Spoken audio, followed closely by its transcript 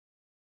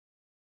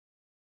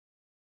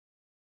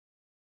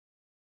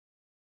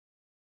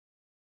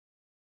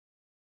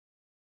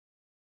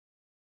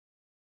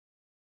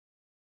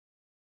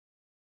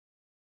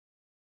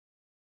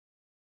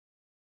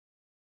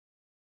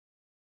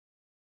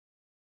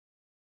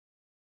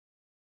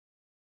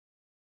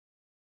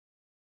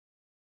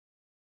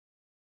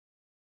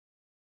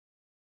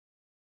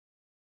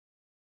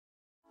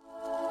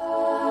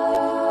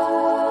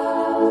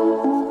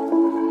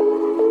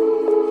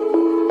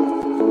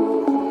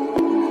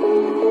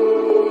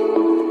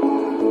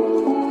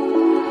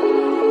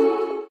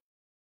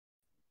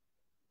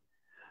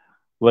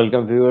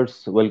Welcome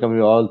viewers, welcome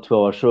you all to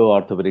our show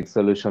Orthopaedic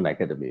Solution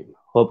Academy.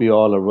 Hope you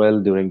all are well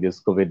during this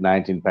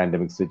COVID-19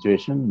 pandemic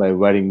situation by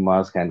wearing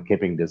masks and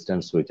keeping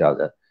distance to each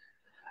other,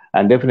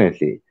 and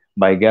definitely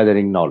by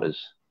gathering knowledge.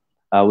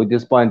 With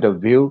this point of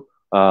view,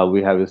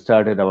 we have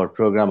started our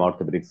program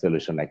Orthopaedic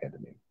Solution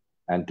Academy.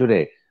 And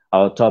today,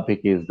 our topic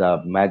is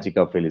the magic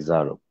of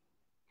Ilizarov.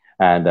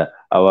 And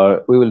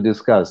we will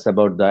discuss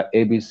about the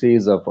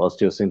ABCs of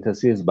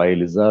osteosynthesis by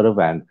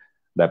Ilizarov and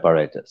the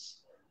apparatus.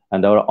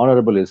 And our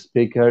honorable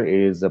speaker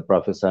is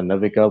Professor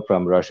Novikov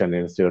from Russian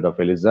Institute of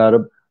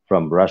Ilizarov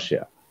from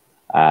Russia.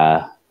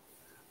 I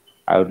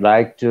would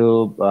like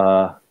to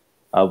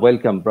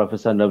welcome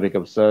Professor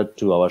Novikov, sir,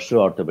 to our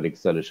show, Orthopaedic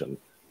Solution.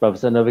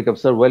 Professor Novikov,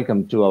 sir,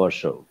 welcome to our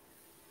show.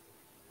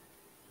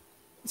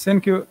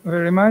 Thank you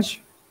very much.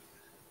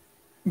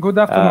 Good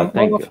afternoon,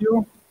 all of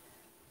you.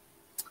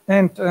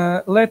 And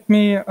let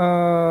me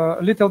a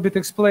little bit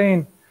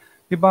explain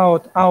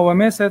about our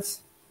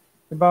methods.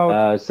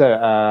 Sir,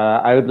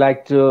 I would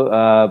like to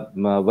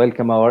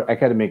welcome our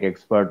academic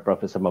expert,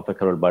 Professor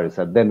Bari,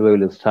 sir. Then we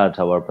will start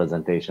our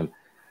presentation.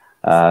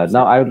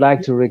 Now, I would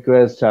like to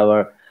request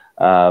our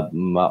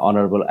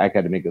honorable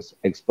academic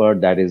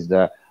expert, that is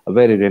the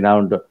very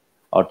renowned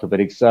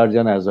orthopedic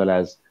surgeon as well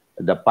as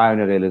the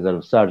pioneer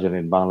Ilizarov surgeon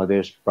in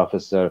Bangladesh,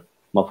 Professor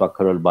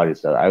Bari,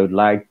 sir. I would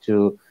like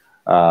to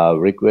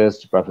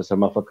request Professor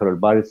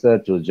Bari, sir,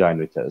 to join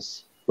with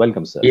us.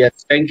 Welcome, sir.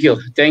 Yes, thank you.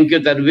 Thank you,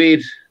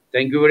 Tanveer.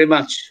 Thank you very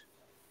much.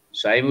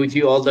 So I'm with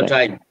you all the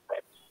time.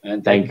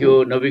 And thank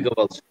you, Novikov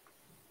also.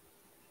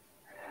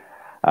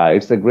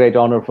 It's a great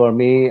honor for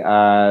me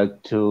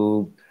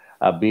to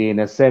be in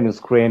the same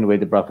screen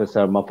with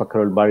Professor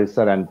Bari,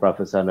 sir, and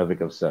Professor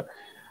Novikov, sir.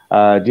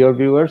 Dear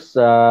viewers,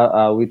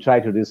 we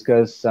try to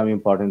discuss some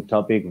important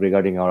topic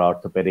regarding our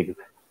orthopedic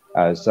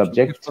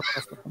subject.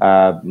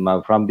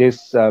 From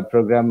this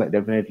program,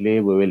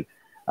 definitely we will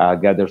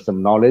gather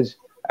some knowledge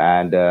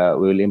and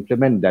we will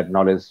implement that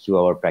knowledge to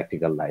our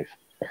practical life.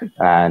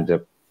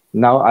 And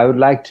now I would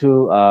like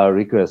to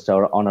request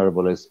our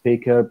honorable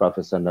speaker,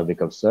 Professor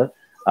Novikov, sir,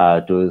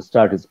 to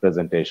start his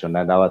presentation.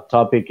 And our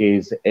topic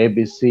is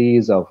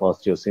ABCs of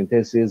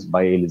osteosynthesis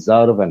by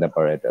Ilizarov and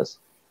apparatus.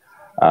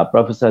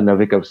 Professor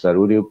Novikov, sir,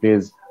 would you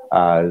please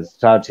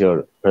start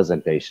your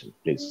presentation,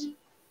 please?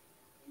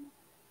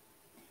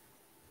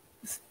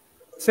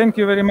 Thank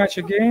you very much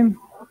again.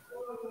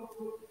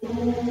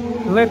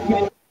 Let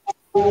me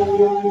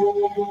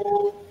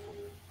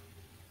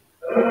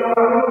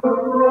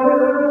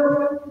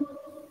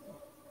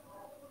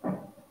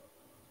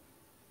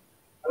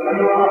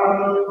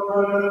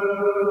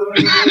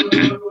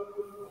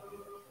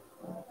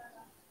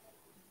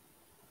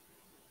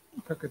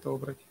Как это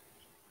убрать?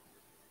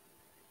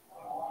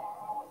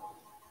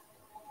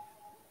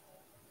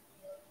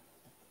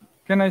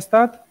 Can I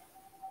start?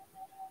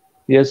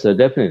 Yes, sir,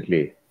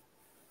 definitely.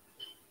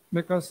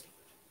 Because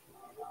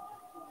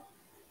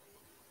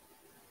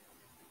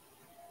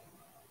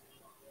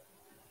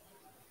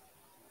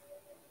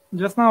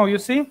just now, you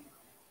see?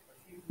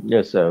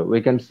 Yes, sir. We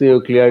can see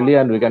you clearly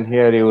and we can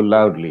hear you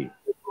loudly.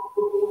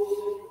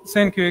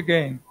 Thank you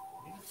again.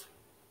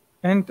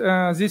 And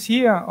this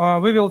year,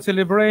 we will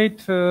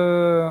celebrate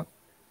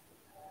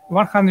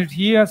 100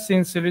 years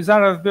since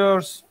Ilizarov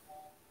birth,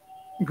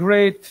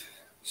 great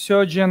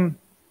surgeon,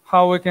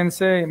 how we can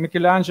say,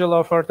 Michelangelo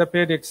of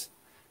orthopedics,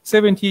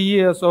 70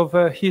 years of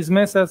his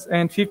methods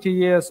and 50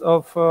 years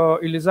of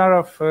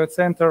Ilizarov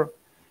Center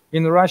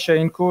in Russia,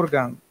 in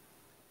Kurgan.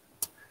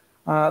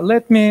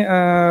 Let me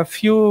a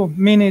few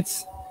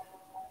minutes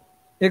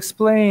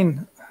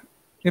explain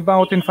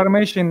about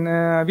information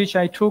which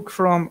I took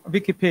from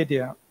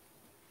Wikipedia.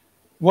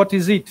 What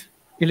is it?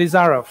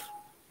 Ilizarov.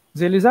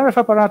 The Ilizarov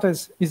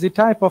apparatus is a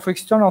type of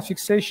external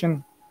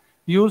fixation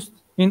used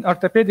in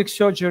orthopedic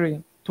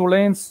surgery to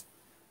lengthen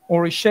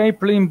or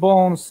reshape limb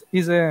bones.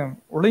 Is a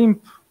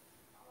limb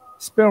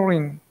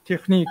sparing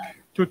technique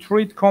to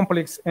treat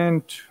complex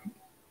and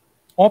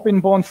open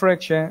bone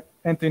fracture,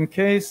 and in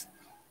case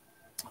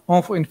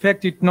of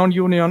infected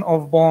non-union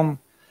of bone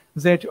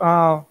that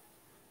are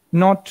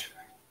not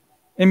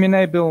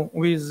amenable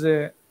with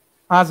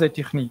other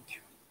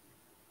technique.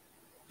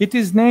 It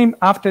is named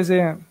after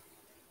the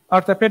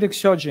orthopedic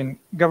surgeon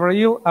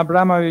Gavril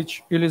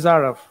Abramovich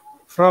Ilizarov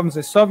from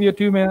the Soviet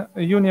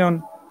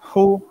Union,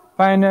 who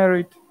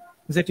pioneered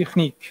the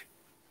technique.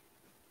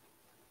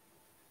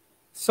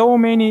 So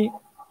many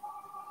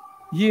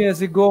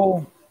years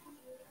ago,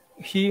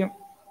 he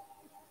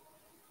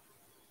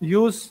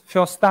used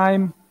first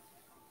time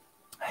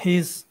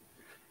his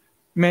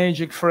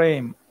magic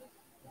frame.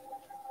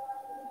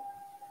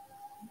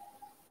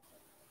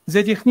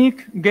 The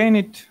technique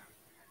gained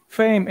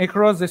fame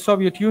across the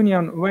Soviet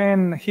Union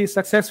when he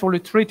successfully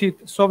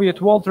treated Soviet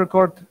world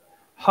record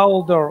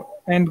holder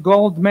and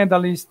gold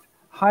medalist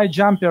high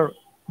jumper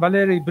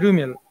Valery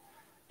Brumel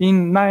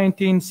in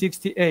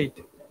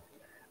 1968.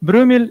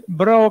 Brumel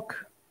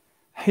broke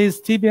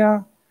his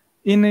tibia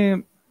in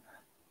a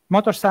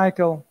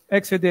motorcycle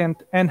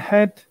accident and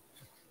had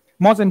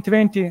more than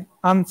 20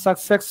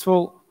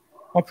 unsuccessful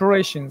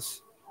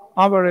operations.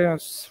 over a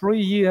 3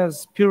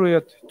 years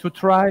period to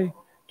try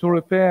to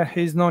repair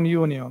his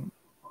non-union.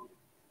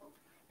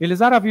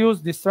 Ilizarov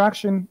used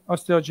distraction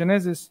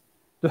osteogenesis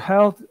to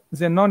halt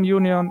the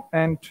non-union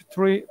and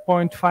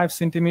 3.5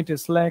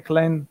 centimeters leg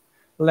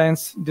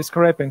length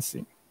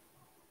discrepancy.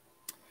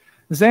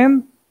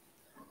 Then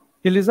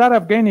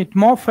Ilizarov gained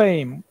more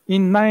fame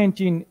in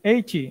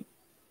 1980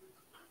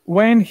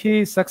 when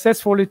he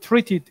successfully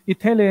treated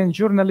Italian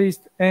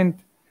journalist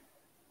and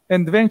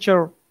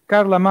adventurer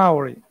Carlo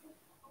Mauri.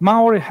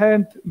 Mauri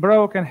had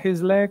broken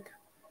his leg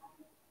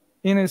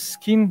in a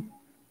ski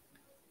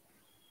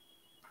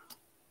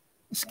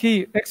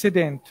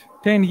accident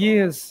 10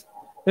 years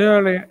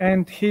earlier,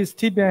 and his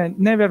tibia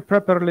never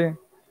properly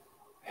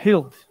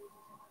healed.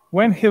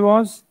 When he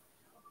was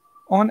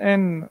on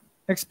an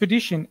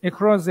expedition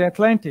across the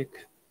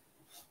Atlantic,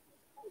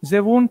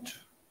 the wound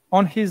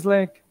on his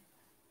leg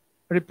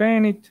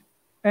repaired,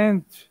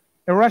 and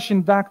a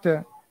Russian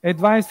doctor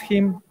advised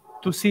him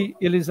to see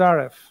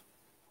Ilizarov.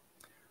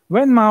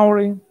 When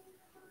Mauri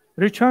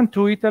returned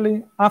to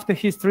Italy after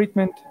his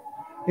treatment,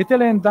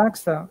 Italian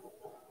doctors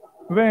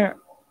were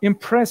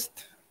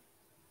impressed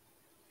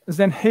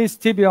that his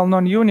tibial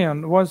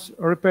non-union was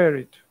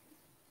repaired.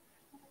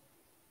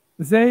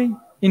 They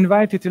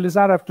invited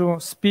Ilizarov to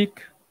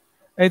speak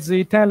at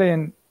the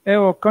Italian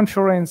EO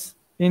conference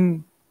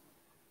in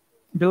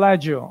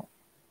Bellagio.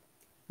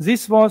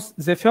 This was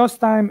the first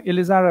time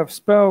Ilizarov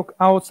spoke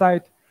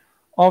outside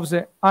of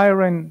the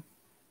Iron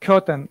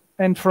Curtain,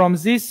 and from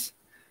this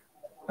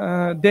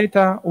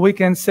data we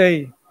can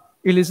say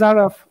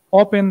Ilizarov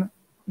opened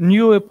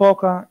new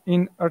epoch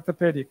in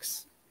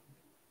orthopedics.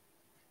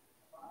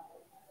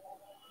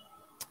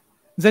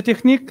 The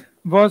technique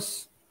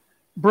was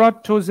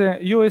brought to the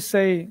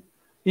USA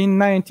in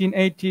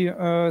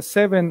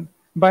 1987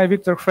 by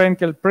Viktor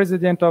Frankl,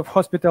 president of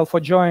Hospital for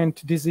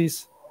Joint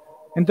Disease,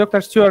 and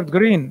Dr. Stuart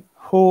Green,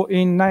 who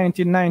in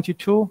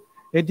 1992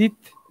 edited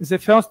the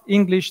first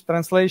English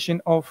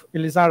translation of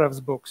Ilizarov's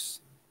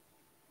books.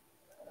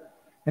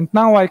 And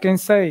now I can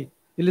say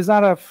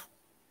Ilizarov,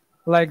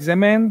 like the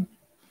man,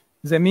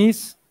 the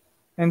myth,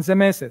 and the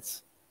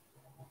methods,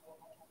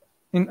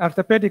 in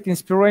orthopedic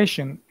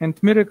inspiration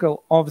and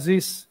miracle of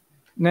this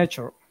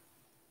nature.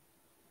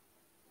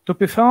 To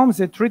perform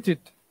the treated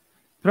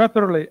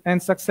properly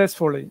and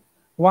successfully,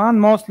 one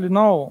mostly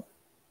know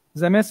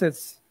the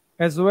methods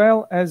as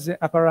well as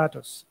the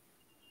apparatus.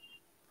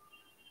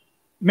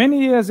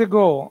 Many years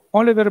ago,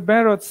 Oliver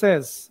Barrett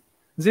says,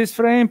 this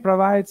frame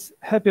provides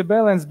happy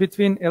balance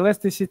between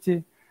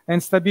elasticity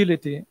and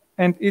stability,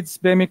 and its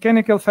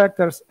biomechanical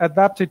factors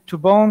adapted to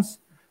bones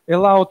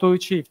allow to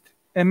achieve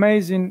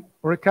amazing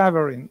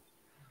recovery.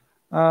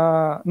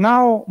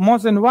 Now, more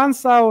than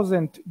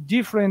 1,000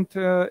 different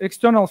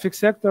external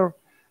fixator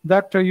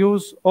doctors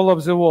use all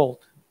over the world.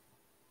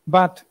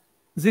 But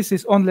this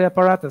is only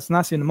apparatus,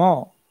 nothing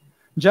more.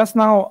 Just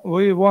now,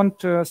 we want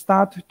to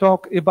start to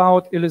talk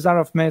about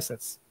Ilizarov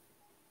methods.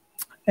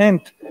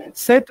 And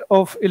set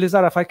of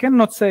Ilizarov, I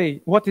cannot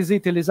say what is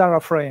it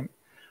Ilizarov frame.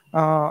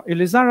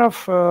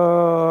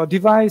 Ilizarov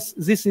device,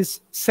 this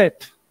is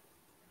set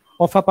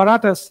of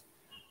apparatus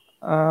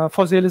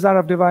for the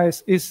Ilizarov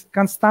device is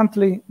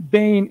constantly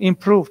being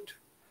improved.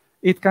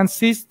 It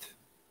consists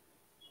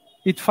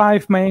of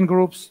 5 main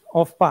groups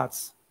of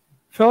parts.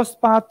 First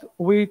part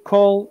we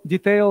call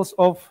details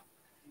of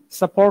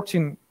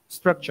supporting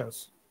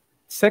structures.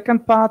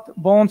 Second part,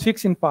 bone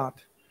fixing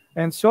part.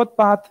 And third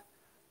part,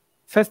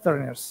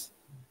 fasteners.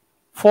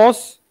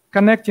 Fourth,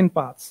 connecting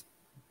parts.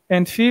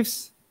 And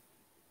fifth,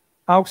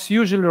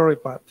 auxiliary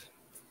part.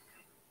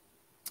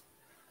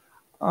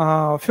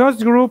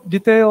 First group,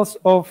 details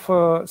of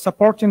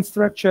supporting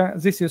structure.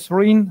 This is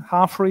ring,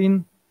 half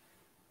ring,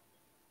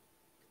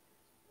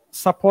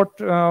 support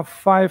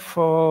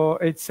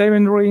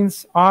 587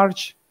 rings,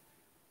 arch,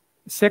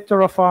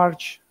 sector of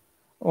arch.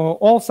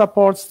 All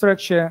support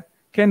structure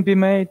can be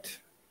made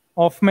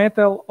of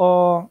metal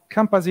or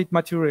composite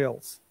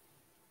materials.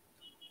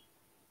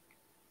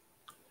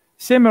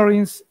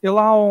 Semi-rings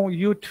allow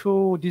you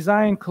to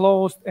design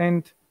closed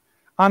and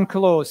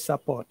unclosed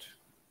support.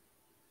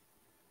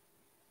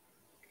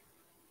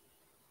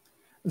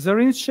 The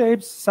ring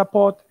shaped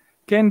support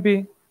can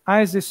be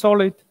either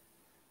solid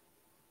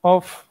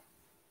or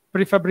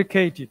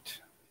prefabricated.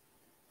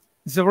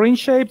 The ring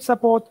shaped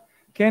support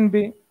can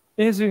be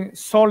either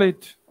solid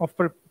or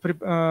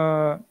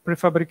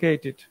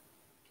prefabricated.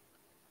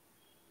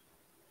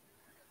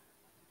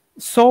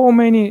 So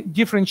many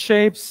different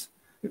shapes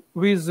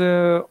with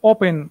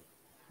open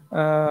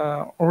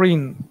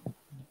ring,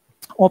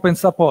 open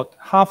support,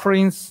 half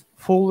rings,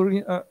 full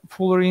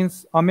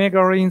rings,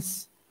 omega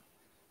rings,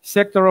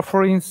 sector of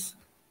rings,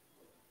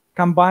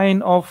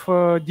 combine of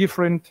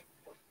different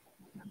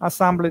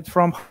assembled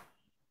from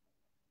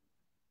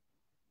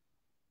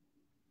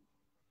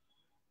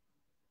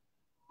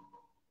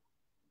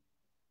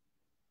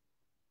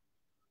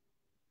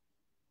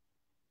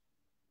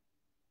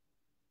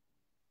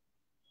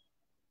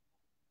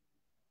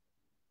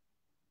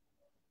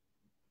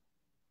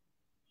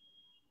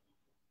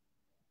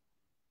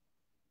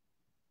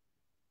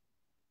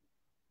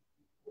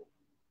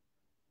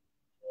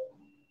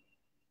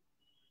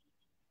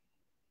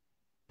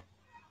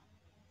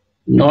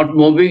Not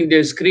moving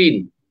the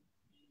screen.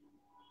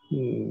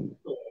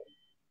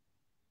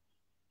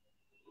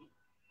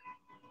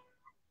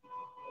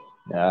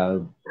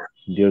 Dear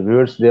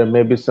viewers, there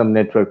may be some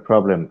network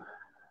problem,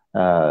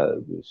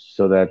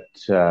 so that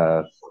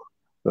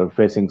we're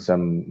facing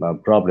some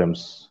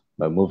problems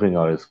by moving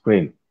our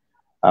screen.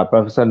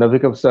 Professor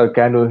Novikov, sir,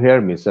 can you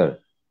hear me, sir?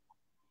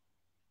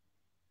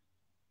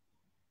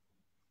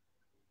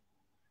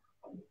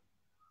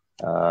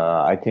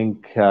 I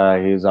think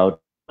he's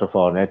out of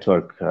our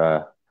network.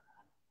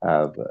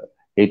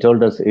 He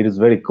told us it is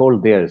very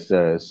cold there,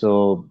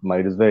 so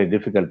it is very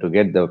difficult to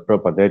get the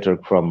proper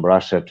network from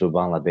Russia to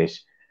Bangladesh.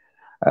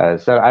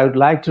 Sir, I would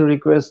like to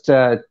request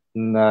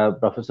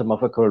Professor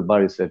Mafakar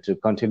Bari, sir, to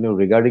continue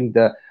regarding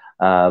the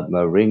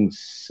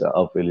rings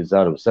of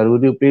Ilizarov. Sir,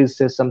 would you please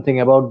say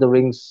something about the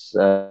rings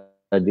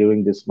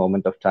during this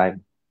moment of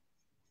time?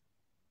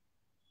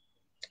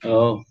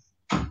 Oh.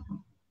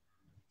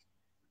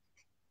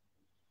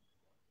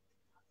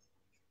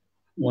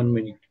 1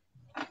 minute.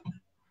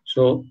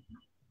 So,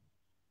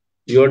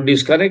 you are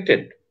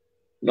disconnected.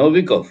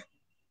 Novikov.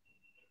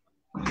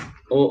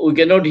 Oh, we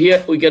cannot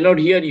hear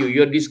you.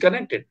 You are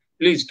disconnected.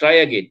 Please try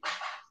again.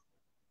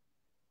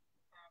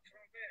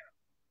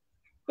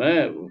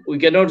 We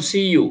cannot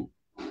see you.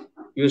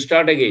 You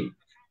start again.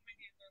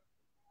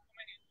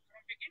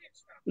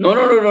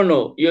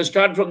 No. You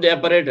start from the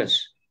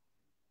apparatus.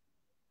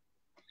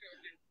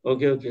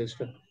 Okay,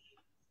 start.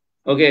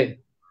 Okay,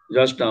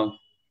 just now.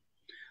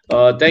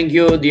 Thank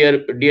you,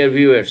 dear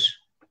viewers.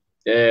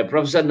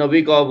 Professor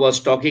Novikov was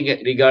talking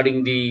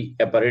regarding the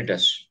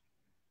apparatus.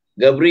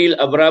 Gabriel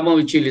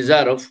Abramovich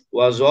Ilizarov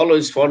was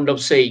always fond of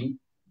saying,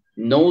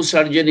 no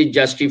surgeon is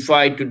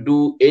justified to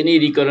do any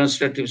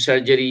reconstructive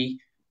surgery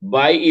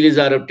by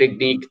Ilizarov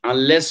technique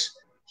unless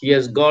he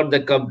has got the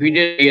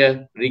competent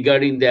idea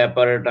regarding the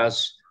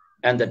apparatus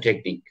and the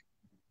technique,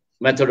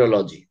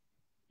 methodology.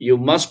 You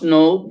must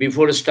know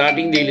before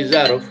starting the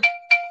Ilizarov,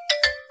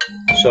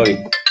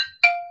 sorry.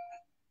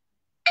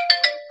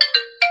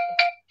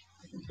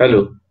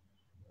 Hello.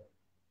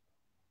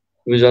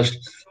 We just...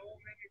 So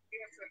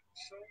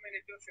many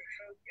different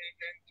help me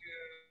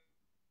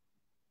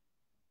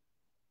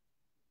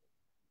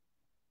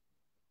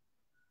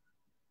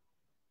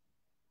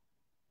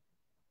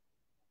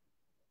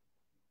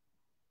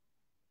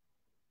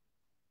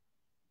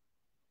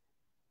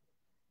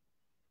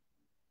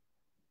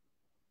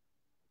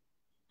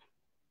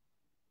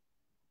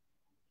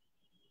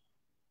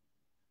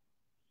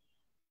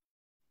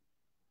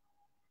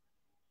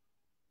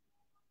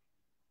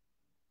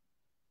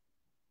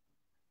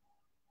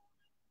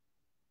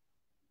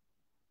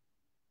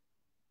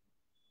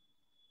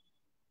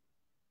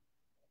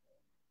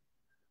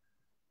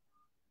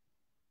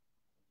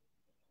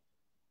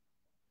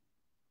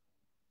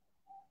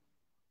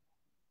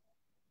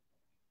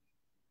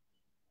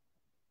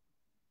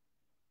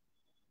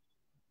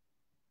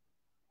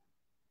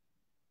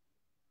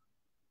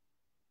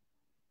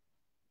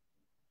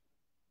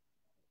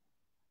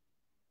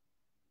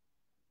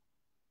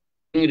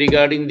and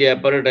regarding the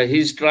apparatus,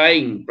 he's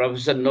trying,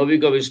 Professor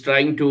Novikov is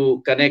trying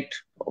to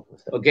connect.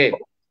 Okay.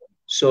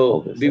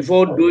 So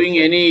before doing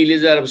any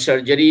Ilizarov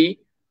surgery,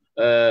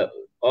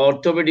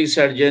 orthopedic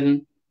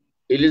surgeon,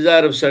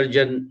 Ilizarov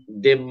surgeon,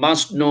 they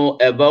must know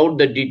about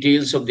the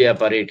details of the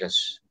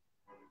apparatus.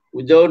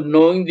 Without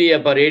knowing the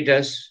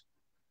apparatus,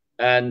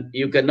 and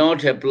you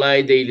cannot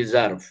apply the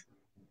Ilizarov.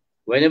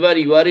 Whenever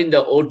you are in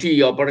the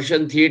OT,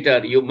 operation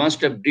theater, you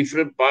must have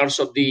different parts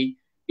of the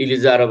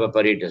Ilizarov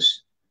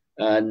apparatus.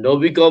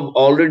 Novikov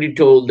already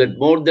told that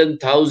more than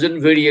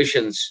 1,000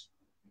 variations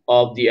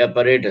of the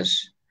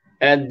apparatus.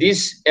 And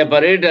this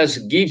apparatus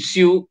gives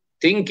you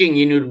thinking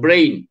in your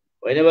brain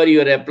whenever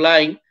you are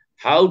applying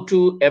how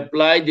to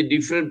apply the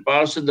different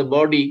parts of the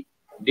body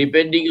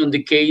depending on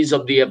the case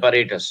of the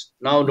apparatus.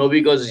 Now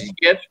Novikov is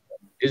here,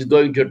 is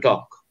going to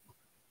talk.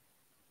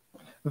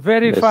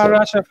 Very far,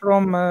 Russia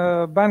from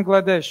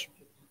Bangladesh.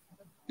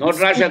 Not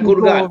Russia,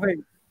 Kurgan.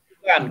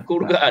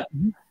 Kurgan.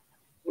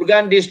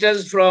 Kurgan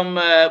distance from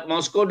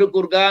Moscow to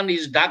Kurgan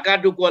is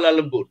Dhaka to Kuala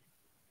Lumpur.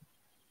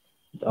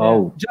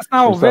 Oh, just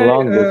now, it's very, a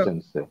long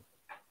distance.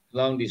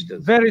 Long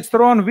distance. Very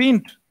strong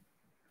wind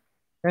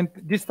and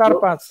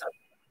disturb us.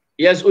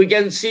 Yes, we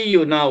can see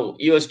you now.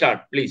 You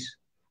start, please.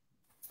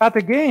 Start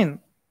again?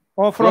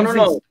 Or from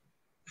no.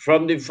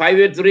 From the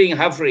 5/8 ring,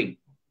 half ring.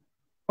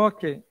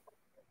 Okay.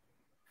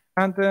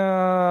 And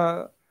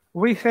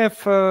we have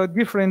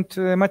different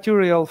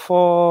material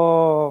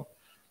for...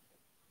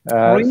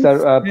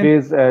 sir,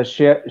 please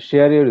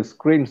share your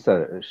screen,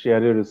 sir.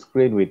 Share your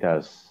screen with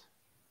us.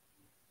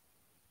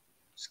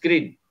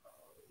 Screen.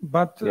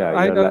 But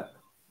yeah,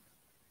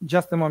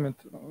 just a moment.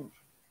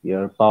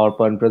 Your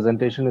PowerPoint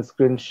presentation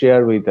screen,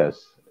 share with us.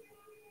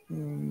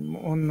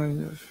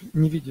 Он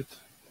не видит.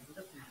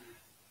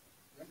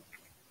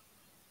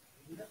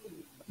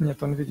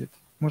 Нет, он видит.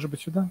 Может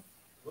быть, сюда?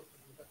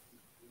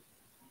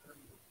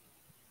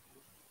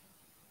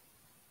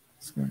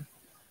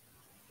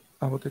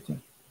 А вот эти?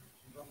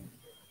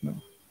 Да.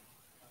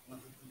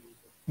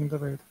 Ну,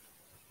 давай.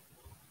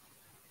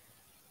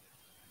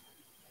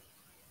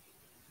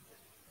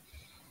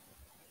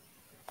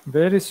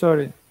 Very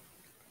sorry.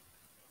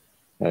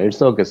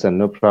 It's okay, sir.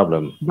 No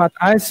problem. But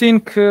I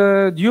think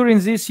during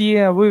this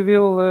year we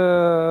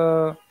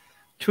will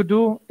to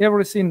do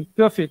everything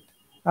perfect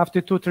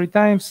after 2-3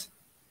 times.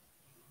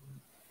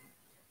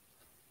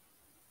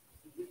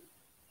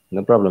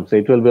 No problem. So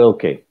it will be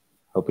okay.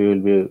 Hope you will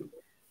be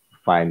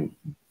fine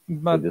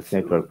But with this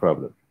network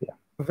problem. Yeah.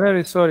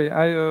 Very sorry.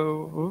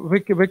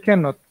 We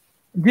cannot.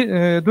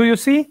 Do you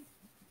see?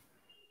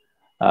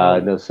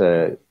 No,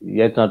 sir.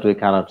 Yet not we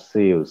cannot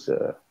see you,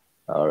 sir.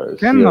 Or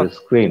see your Cannot.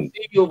 screen.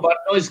 See you, but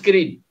no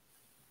screen.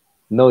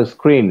 No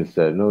screen,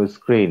 sir. No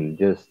screen.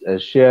 Just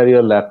share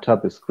your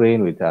laptop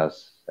screen with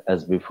us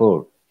as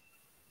before.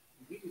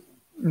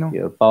 No.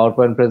 Your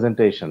PowerPoint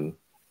presentation.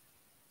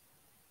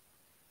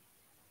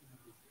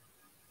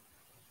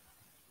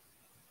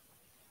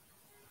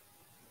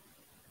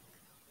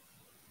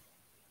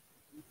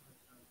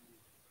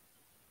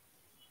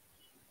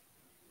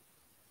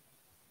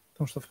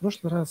 Потому что в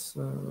прошлый раз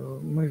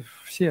мы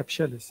все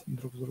общались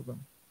друг с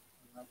другом.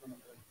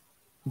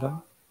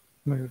 Да,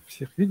 мы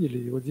всех видели,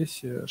 и вот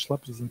здесь шла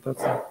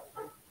презентация.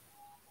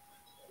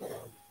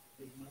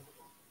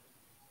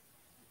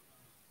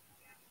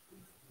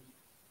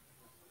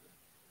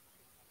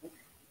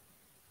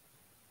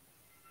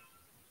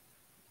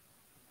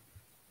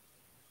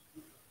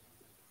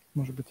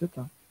 Может быть,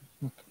 это?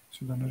 Вот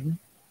сюда нажми.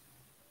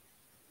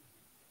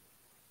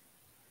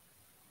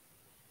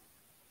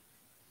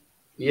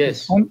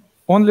 Yes.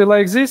 Only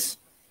like this?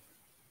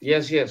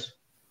 Yes, yes.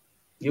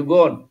 You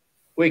go on,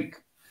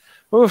 quick.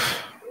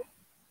 Oof.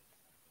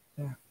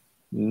 Yeah.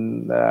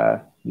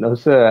 No,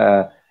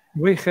 sir.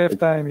 We have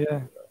time,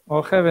 yeah.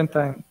 Or haven't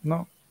time,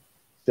 no?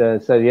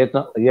 Sir, yet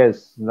not.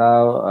 Yes,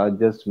 now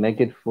just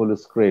make it full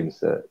screen,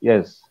 sir.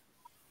 Yes.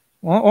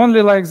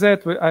 Only like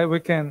that we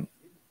can.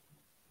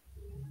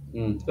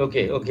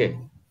 Okay, okay.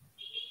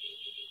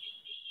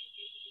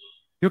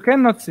 You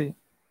cannot see?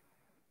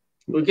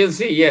 We can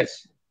see,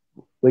 yes.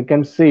 We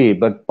can see,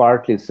 but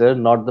partly, sir,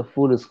 not the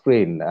full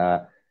screen.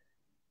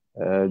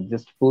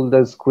 Just pull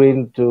the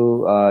screen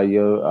to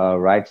your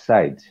right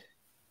side.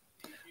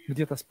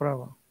 Где-то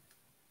справа.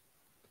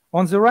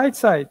 On the right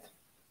side?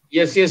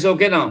 Yes, yes,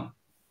 okay now.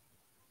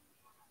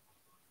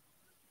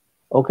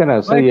 Okay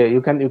now, so yeah,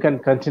 you can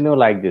continue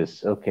like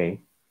this. Okay.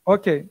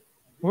 Okay,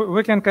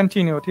 we can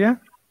continue it, yeah?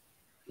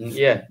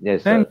 Yeah.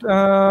 Yes, and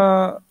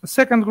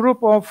second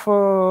group of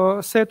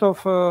set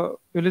of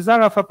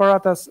Ilizarov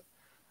apparatus.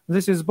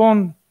 This is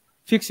bone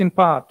fixing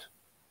part.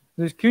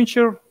 This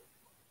Kirchner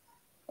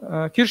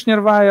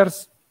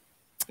wires,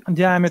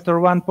 diameter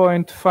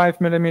 1.5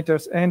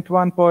 millimeters and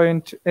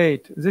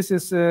 1.8. This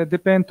is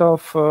depend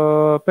of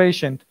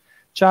patient,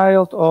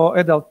 child or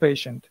adult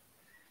patient.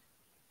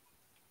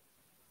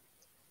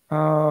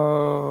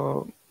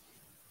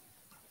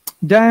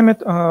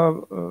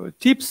 Diameter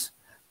tips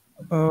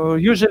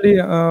usually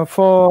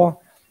for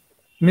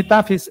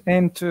metaphysis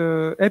and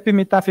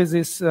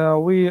epimetaphysis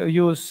we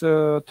use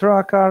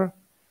trocar,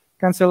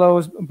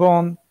 cancellous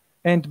bone,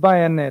 and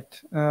bayonet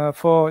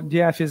for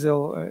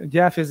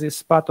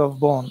diaphysis part of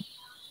bone.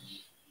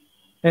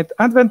 And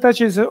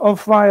advantages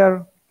of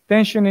wire: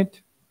 tension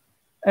it,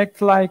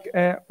 act like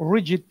a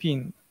rigid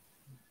pin.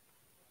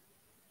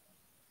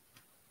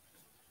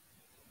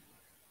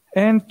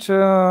 And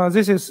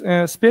this is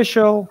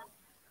special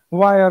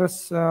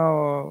wires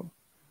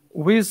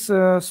with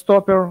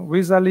stopper,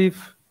 with a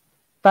leaf,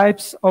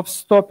 types of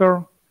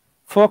stopper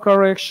for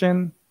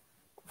correction,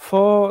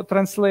 for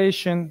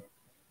translation,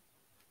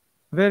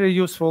 very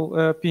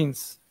useful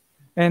pins.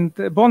 And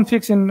bone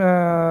fixing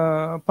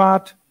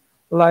part,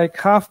 like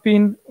half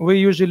pin, we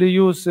usually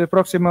use the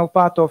proximal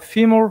part of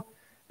femur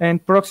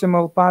and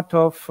proximal part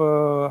of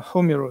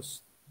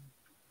humerus.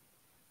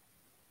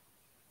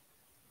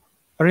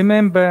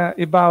 Remember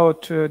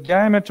about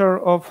diameter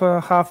of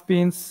half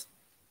pins.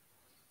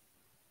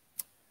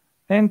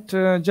 And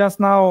just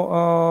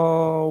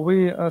now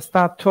we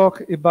start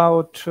talk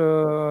about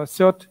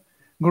third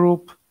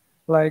group,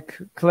 like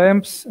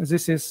clamps.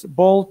 This is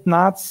bolt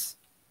nuts,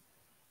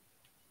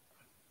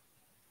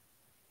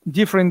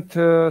 different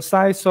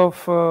size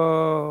of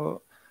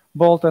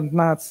bolt and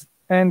nuts.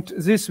 And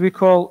this we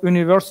call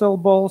universal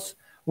bolts,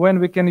 when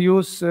we can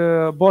use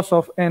both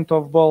of end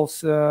of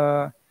bolts,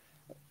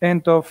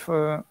 end of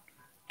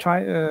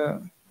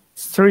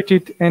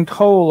threaded and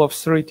whole of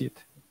threaded.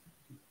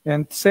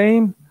 And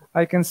same,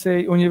 I can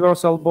say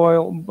universal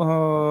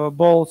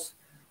bolts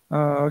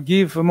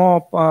give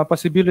more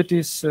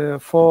possibilities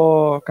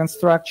for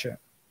construction.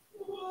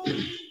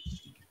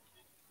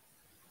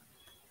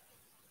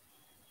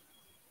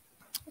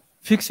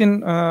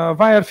 Fixing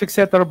wire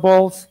fixator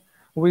bolts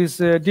with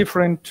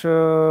different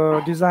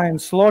design,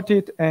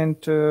 slotted and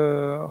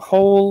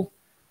hole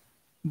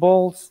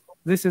bolts.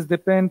 This is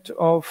depend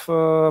of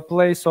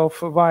place of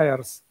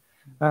wires.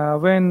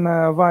 When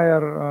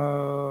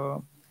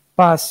wire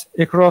pass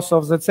across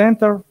of the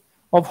center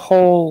of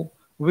hole,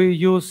 we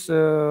use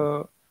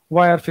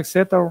wire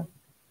fixator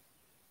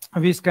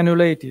with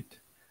cannulated.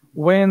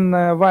 When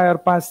wire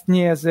pass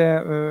near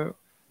the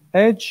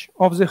edge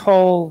of the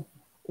hole,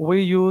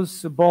 we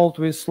use bolt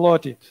with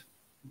slotted.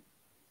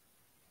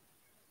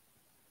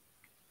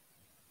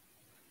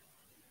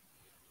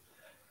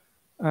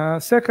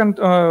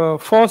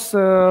 Fourth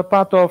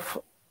part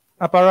of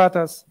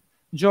apparatus,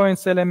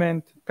 joints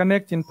element,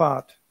 connecting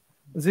part.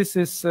 This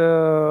is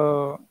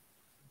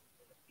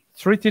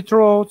treated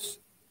rods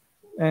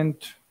and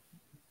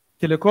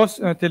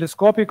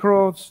telescopic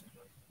rods.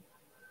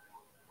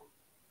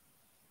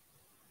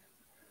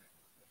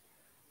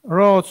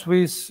 Rods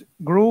with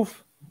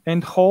groove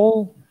and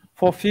hole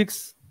for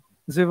fix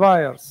the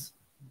wires.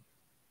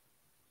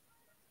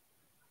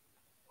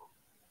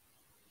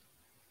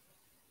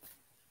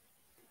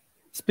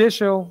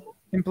 Special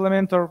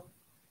implementer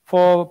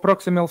for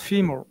proximal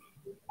femur.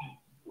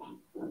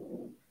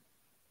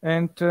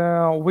 And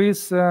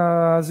with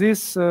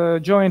this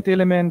joint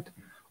element,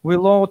 we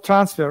allow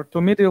transfer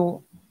to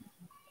medial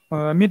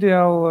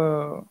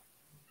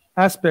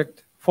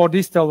aspect for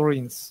distal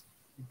rings.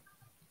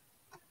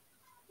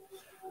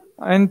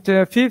 And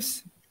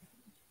fifth,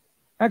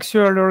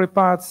 auxiliary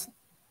parts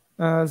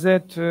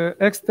that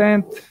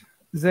extend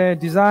the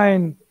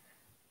design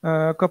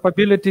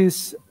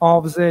capabilities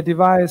of the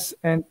device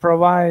and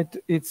provide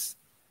its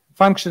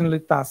functional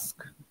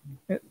task.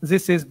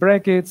 This is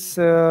brackets,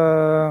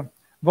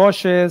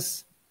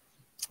 washers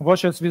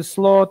with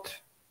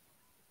slot,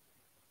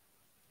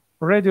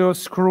 radio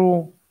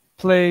screw,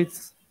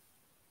 plates,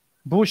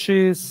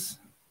 bushes,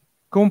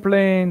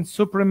 complaint,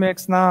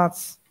 Supremax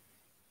nuts.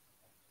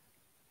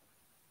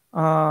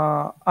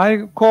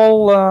 I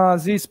call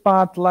this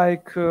part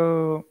like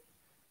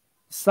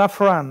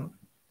saffron,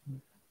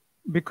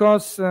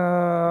 because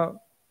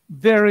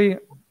very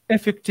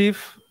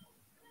effective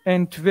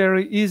and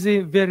very easy,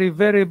 very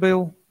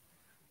variable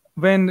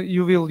when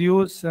you will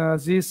use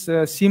these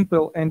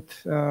simple and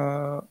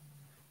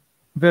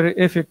very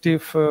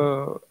effective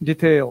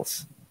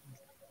details.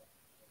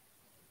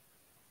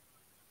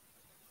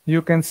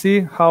 You can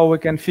see how we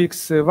can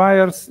fix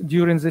wires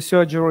during the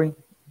surgery,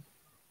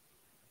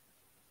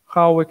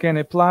 how we can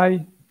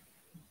apply,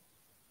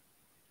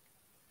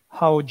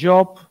 how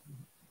job,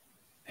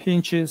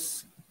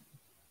 hinges,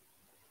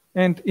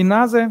 and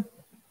another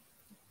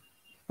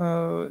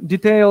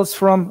details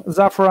from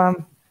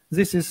Zafran.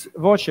 This is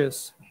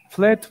washes,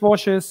 flat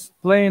washes,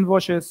 plain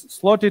washes,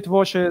 slotted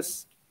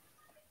washes,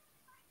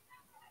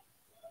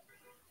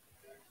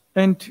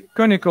 and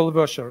conical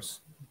washers.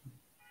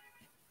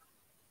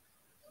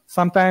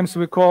 Sometimes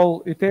we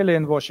call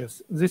Italian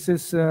washes. This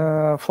is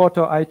a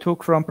photo I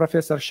took from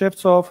Professor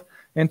Shevtsov,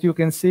 and you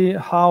can see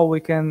how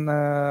we can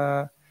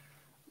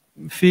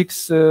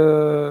fix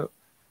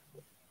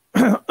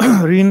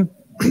ring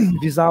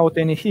without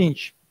any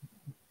hinge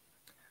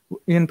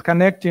in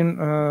connecting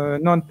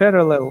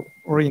non-parallel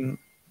ring.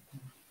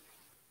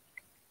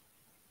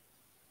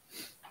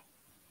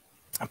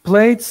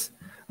 Plates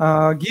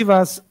give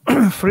us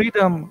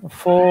freedom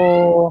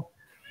for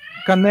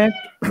connect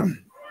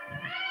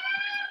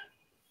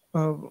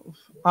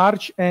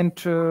arch and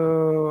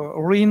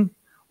ring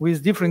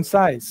with different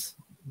size.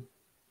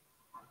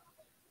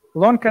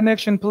 Long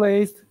connection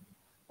plates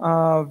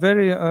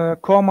very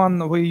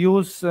common. We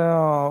use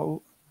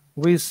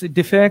with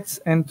defects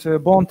and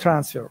bone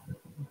transfer.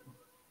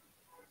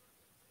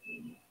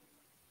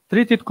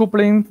 Treated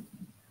coupling,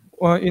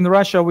 in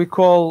Russia we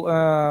call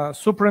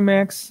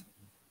Supremax.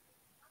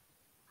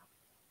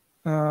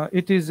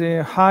 It is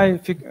a high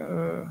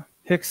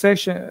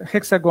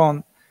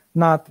hexagon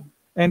nut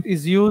and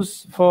is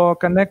used for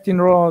connecting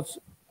rods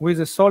with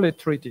a solid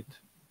treated.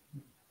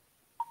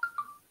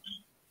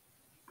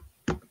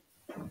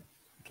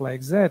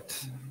 Like that.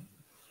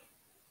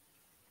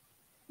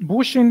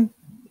 Bushing,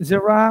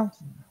 there are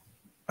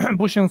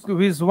bushings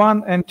with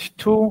 1 and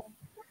 2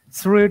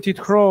 threaded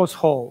cross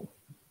hole,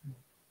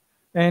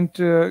 and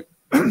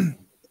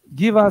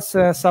give us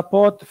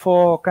support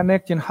for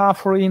connecting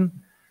half ring,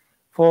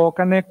 for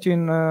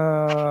connecting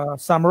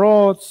some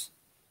rods.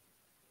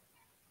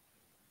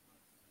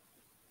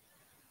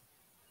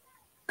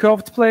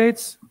 Curved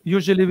plates,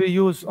 usually we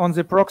use on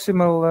the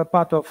proximal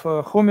part of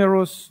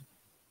humerus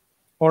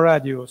or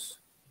radius.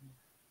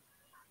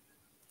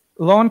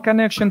 Long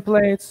connection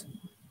plates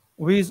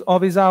with or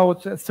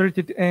without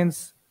threaded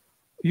ends,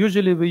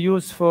 usually we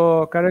use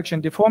for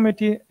correction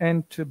deformity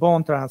and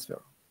bone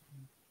transfer.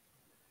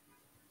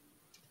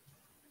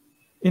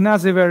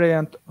 Another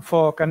variant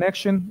for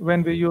connection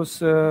when we use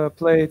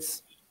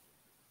plates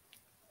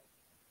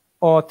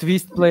or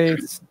twist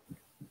plates.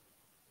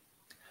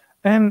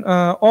 And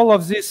all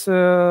of these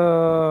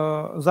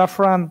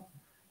Zafran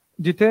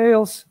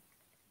details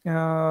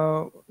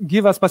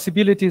give us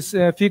possibilities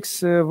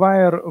fix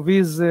wire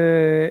with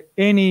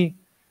any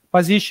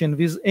position,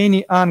 with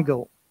any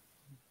angle.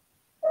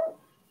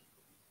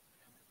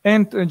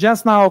 And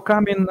just now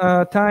coming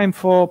time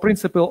for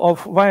principle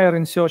of wire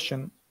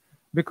insertion,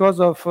 because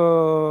of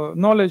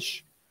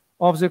knowledge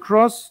of the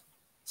cross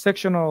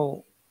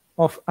sectional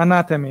of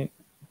anatomy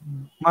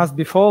must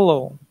be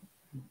followed.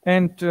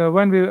 And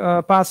when we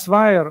pass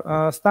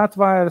wire, start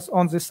wires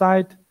on the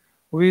side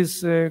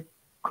with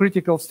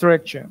critical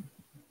structure.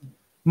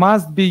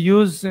 must be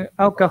used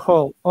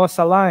alcohol or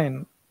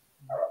saline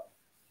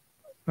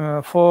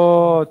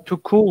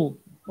to cool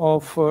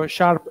of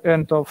sharp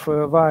end of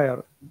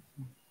wire.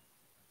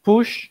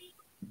 Push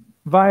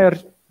wire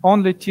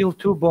only till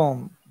to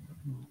bone.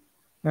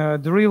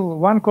 Drill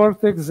one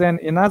cortex, then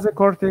another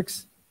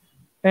cortex,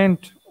 and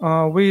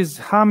with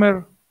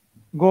hammer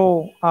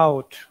go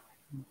out.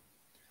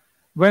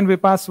 When we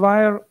pass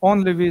wire,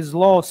 only with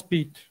low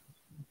speed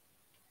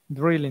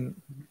drilling.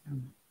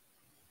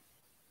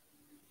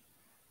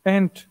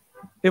 And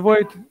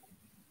avoid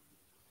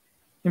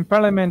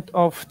impalement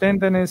of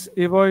tenderness,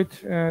 avoid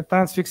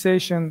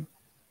transfixation,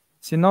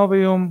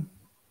 synovium,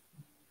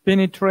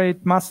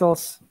 penetrate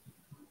muscles.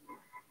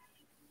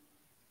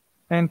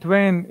 And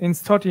when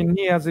inserting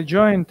near the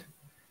joint,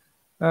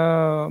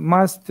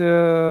 must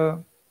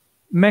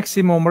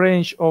maximum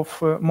range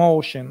of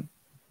motion.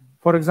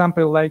 For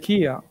example, like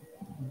here.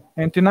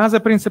 And another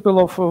principle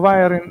of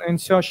wire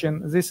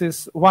insertion, this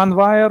is one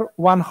wire,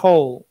 one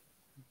hole.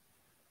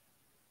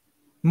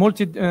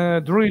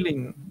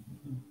 Multi-drilling.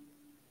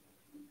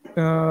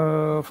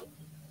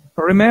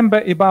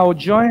 Remember about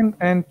joint,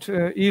 and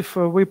if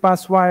we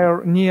pass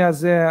wire near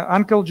the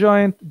ankle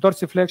joint,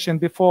 dorsiflexion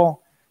before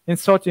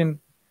inserting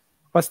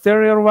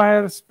posterior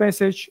wire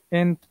passage,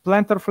 and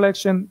plantar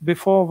flexion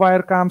before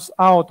wire comes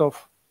out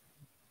of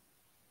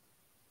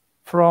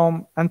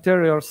from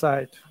anterior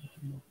side.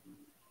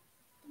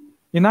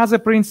 Another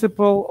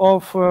principle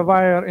of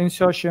wire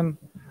insertion,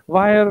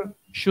 wire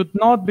should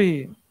not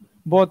be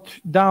brought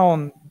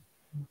down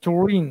to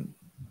ring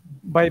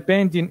by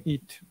bending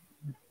it.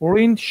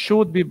 Ring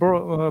should be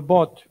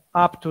brought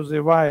up to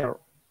the wire.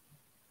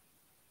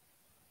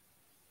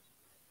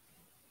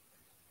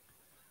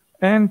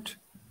 And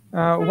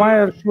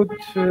wire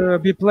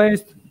should be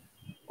placed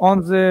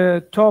on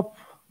the top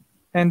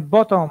and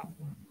bottom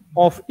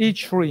of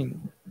each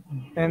ring.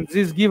 And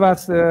this gives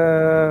us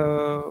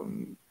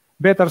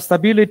better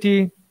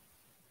stability.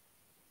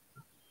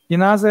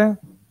 Another,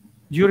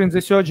 during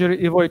the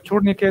surgery, avoid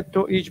tourniquet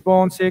to each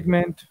bone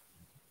segment.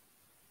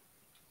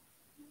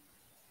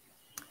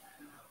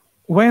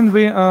 When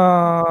we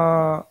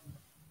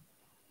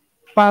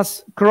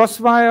pass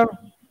crosswire,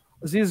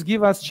 this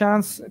gives us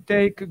chance to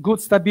take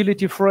good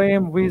stability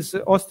frame with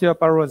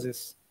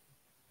osteoporosis.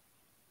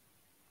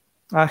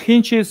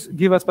 Hinges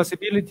give us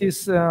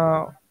possibilities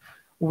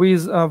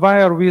with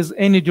wire with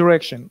any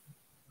direction.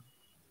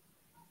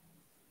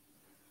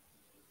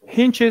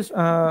 Hinges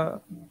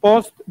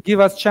post give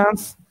us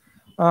chance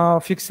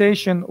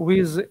fixation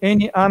with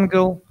any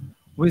angle,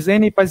 with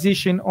any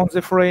position on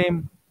the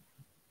frame.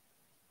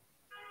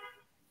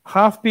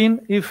 Half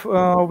pin if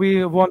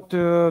we want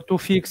to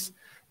fix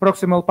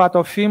proximal part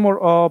of femur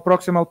or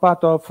proximal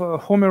part of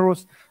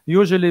humerus.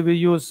 Usually we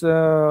use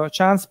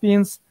chance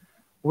pins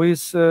with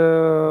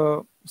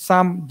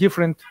some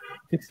different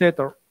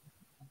fixator.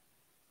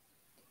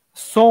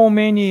 So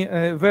many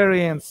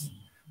variants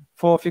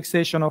for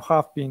fixation of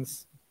half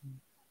pins.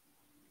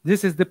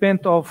 This is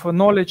depend of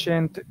knowledge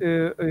and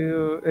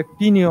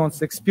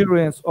opinions,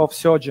 experience of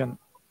surgeon.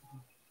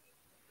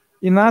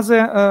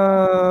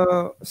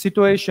 Another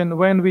situation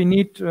when we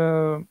need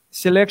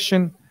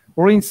selection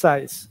ring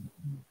size,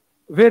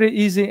 very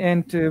easy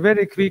and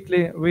very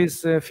quickly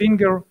with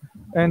finger.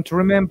 And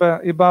remember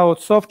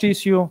about soft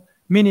tissue,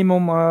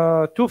 minimum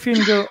 2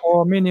 finger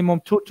or minimum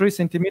 2-3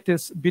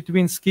 centimeters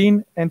between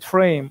skin and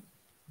frame.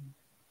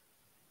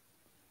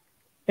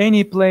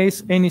 Any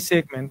place, any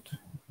segment.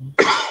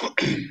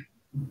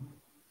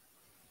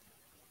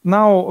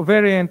 Now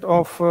variant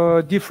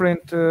of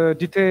different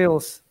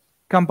details,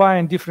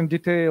 combine different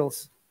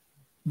details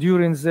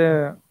during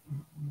the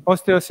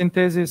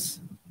osteosynthesis.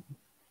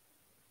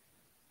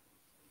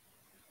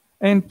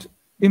 And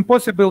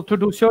impossible to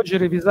do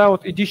surgery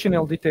without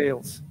additional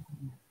details.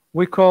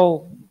 We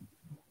call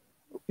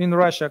in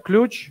Russia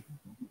kluch,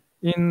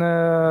 in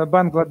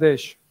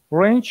Bangladesh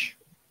wrench.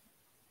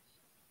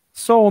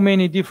 So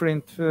many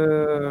different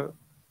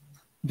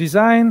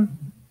design,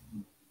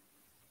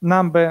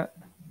 number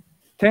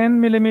 10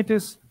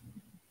 millimeters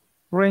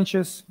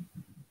wrenches,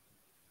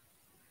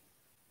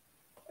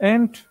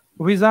 and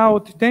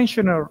without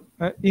tensioner,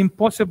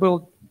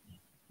 impossible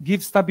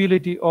give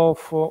stability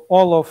of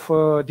all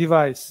of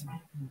device.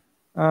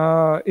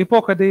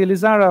 Epocha de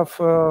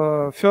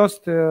Ilizarov,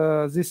 first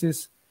this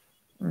is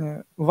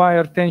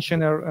wire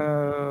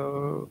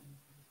tensioner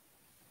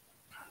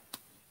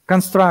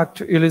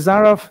construct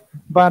Ilizarov,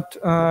 but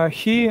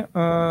he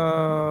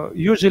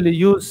usually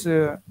use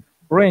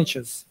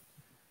wrenches.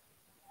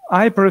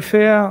 I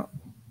prefer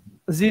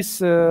this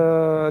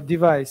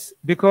device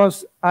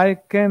because I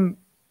can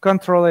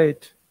control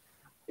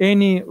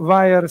any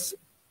wires,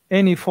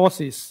 any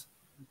forces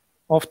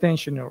of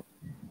tensioner.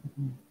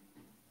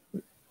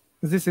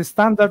 This is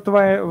standard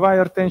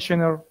wire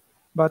tensioner,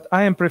 but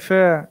I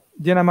prefer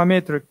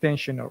dynamometric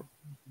tensioner.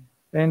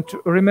 And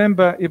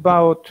remember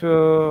about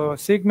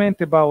segment,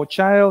 about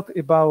child,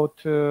 about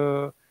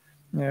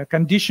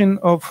condition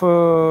of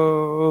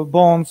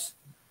bones.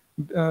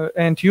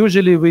 And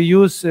usually we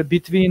use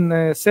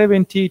between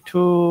 70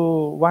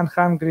 to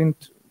 100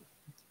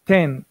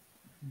 10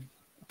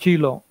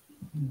 kilo.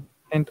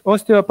 And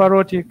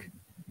osteoporotic,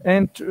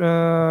 and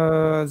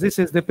this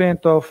is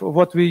depend of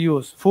what we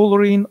use, full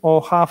ring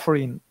or half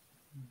ring.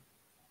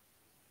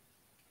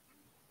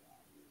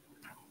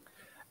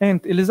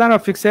 And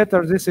Ilizarov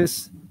fixator, this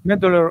is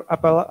medullary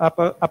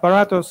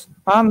apparatus,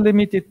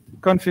 unlimited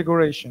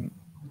configuration,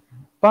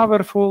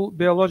 powerful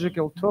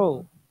biological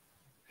tool,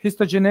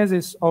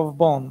 histogenesis of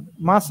bone,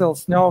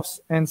 muscles,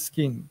 nerves, and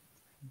skin,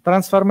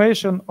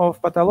 transformation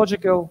of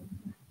pathological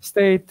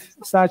state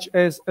such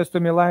as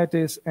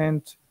osteomyelitis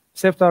and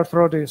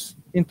pseudoarthritis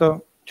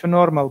into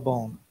normal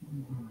bone.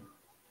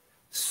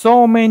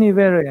 So many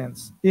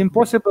variants.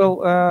 Impossible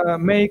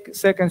make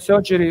second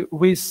surgery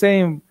with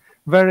same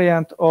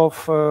variant of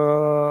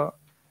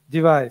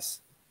device.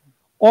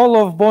 All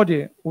of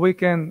body we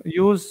can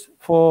use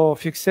for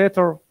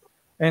fixator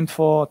and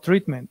for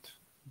treatment.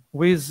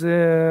 With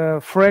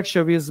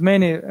fracture with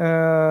many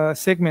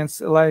segments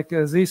like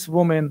this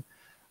woman,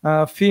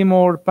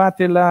 femur,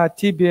 patella,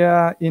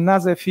 tibia,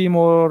 another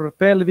femur,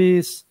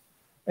 pelvis,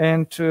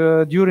 and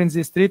during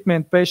this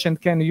treatment,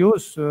 patient can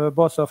use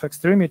both of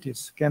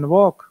extremities, can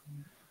walk.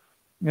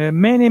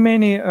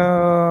 Many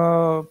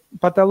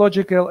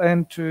pathological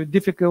and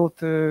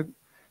difficult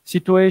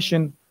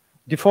situation,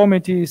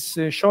 deformities,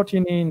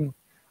 shortening,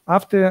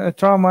 after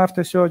trauma,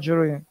 after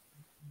surgery,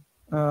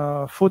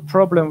 foot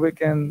problem we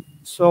can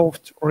solve,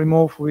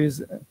 remove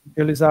with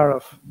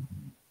Ilizarov.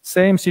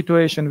 Same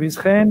situation with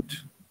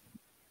hand.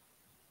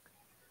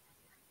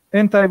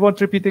 And I want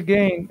to repeat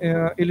again,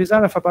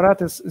 Ilizarov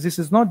apparatus, this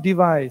is not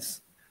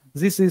device.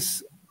 This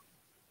is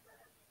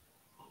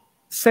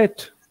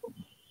set.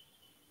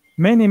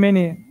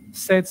 Many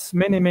sets,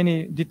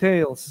 many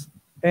details.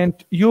 And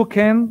you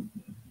can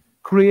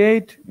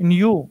create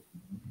new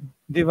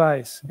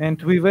device,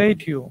 and we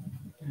wait you.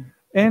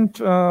 And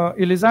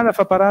Ilizarov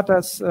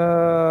apparatus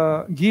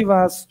give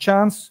us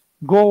chance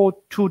go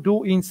to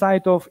do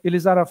inside of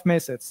Ilizarov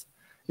methods.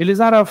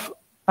 Ilizarov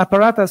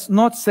apparatus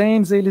not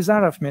same the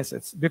Ilizarov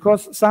methods,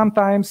 because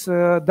sometimes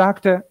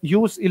doctor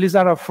use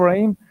Ilizarov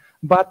frame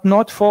but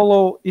not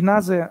follow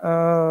another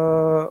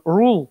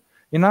rule,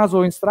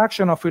 another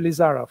instruction of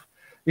Ilizarov.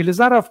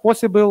 Ilizarov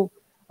possible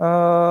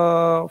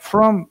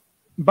from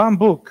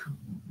bamboo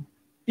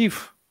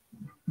if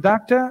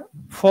doctor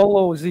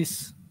follow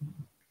this.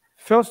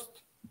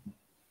 First,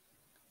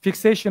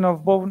 fixation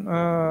of bone,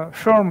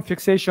 firm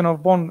fixation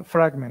of bone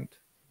fragment,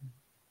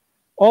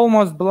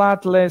 almost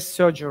bloodless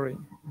surgery,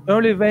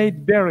 early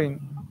weight bearing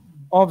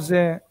of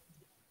the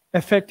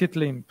affected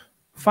limb,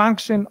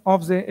 function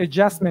of the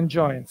adjustment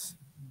joints,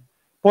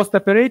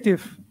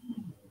 postoperative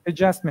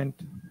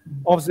adjustment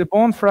of the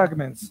bone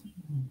fragments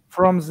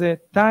from the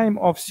time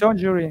of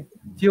surgery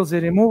till the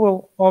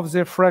removal of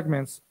the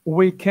fragments.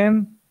 We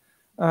can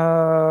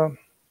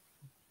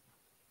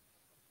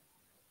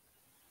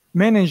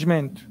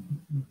management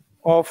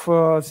of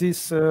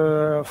these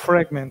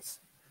fragments.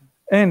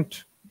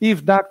 And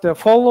if doctor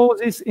follow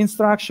this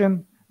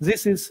instruction,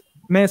 this is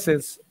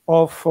methods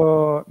of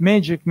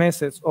magic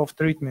methods of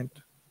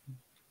treatment.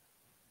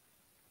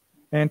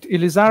 And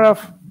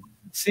Ilizarov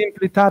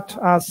simply taught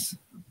us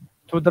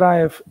to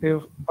drive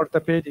an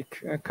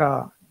orthopedic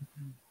car.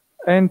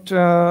 And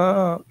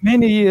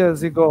many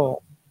years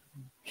ago,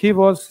 he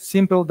was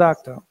simple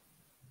doctor.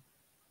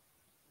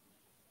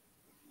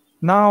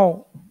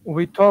 Now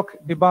we talk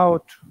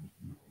about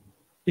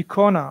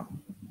icona,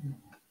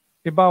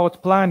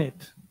 about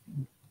planet.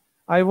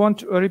 I want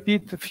to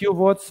repeat a few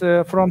words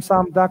from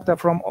some doctor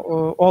from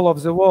all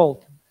of the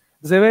world.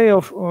 The way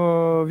of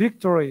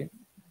victory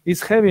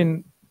is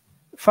having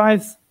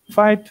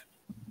fight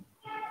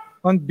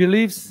on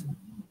beliefs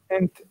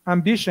and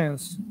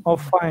ambitions of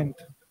find.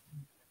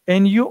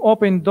 And you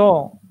open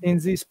door in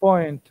this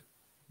point,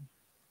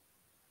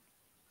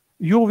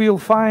 you will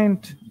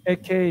find a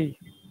key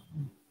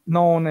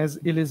known as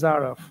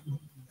Ilizarov.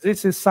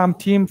 This is some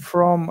team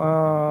from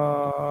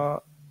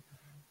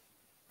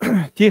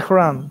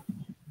Tehran.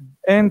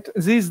 And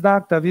this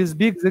doctor with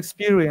big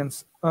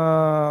experience,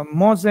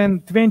 more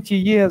than 20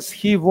 years,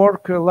 he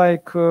worked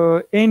like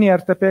any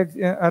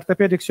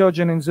orthopedic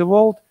surgeon in the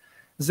world.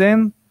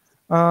 Then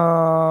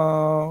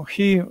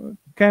he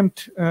came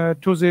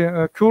to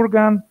the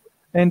Kurgan,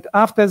 and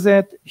after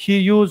that, he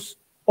used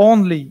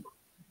only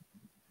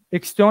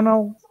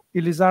external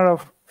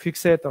Ilizarov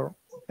fixator.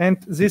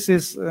 And this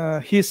is,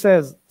 he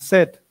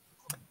said,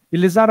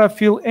 Ilizarov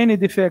feel any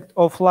defect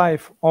of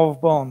life of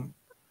bone.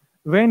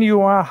 When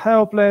you are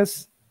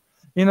helpless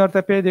in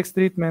orthopedics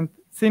treatment,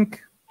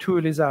 think to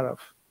Ilizarov.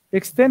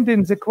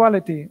 Extending the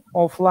quality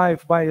of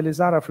life by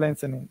Ilizarov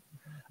lengthening.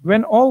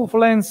 When all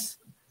lens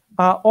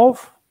are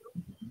off,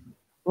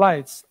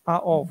 lights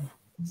are off.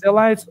 The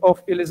lights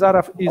of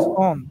Ilizarov is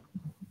on.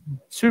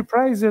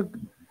 Surprising,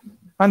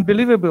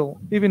 unbelievable,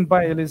 even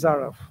by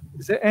Ilizarov.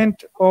 The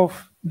end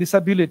of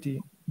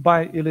disability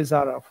by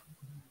Ilizarov.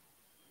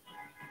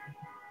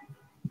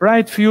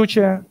 Bright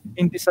future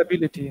in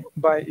disability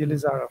by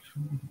Ilizarov.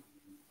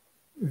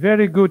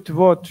 Very good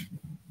word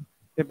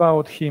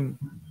about him.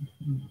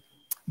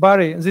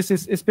 Bari, this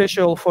is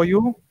special for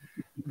you.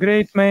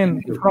 great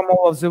men from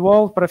all over the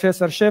world,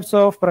 Professor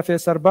Shevtsov,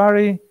 Professor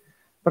Bari,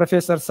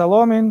 Professor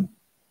Salomin,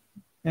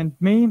 and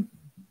me.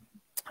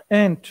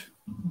 And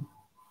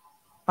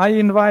I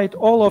invite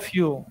all of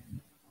you,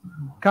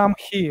 come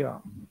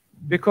here,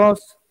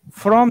 because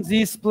from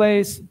this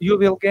place you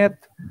will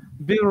get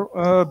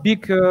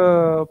big,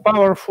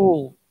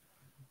 powerful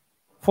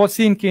for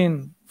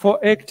thinking, for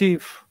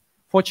active,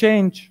 for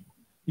change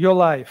your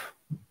life.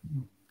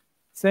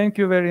 Thank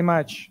you very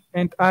much.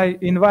 And I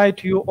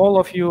invite you, all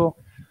of you,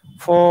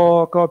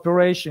 for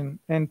cooperation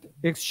and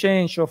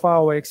exchange of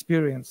our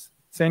experience.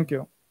 Thank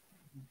you.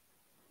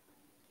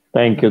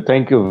 Thank you.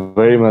 Thank you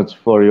very much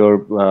for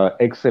your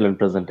excellent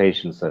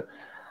presentation, sir.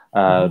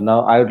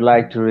 Now, I would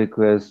like to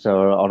request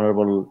our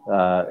honorable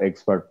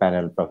expert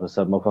panel,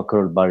 Professor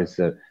Mofakharul Bari,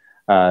 sir,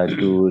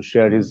 to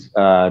share his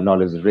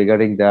knowledge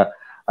regarding the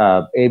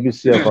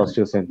ABC of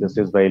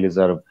osteosynthesis by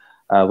Ilizarov.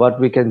 What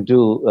we can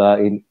do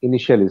in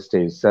initial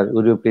stage. Sir,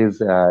 would you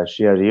please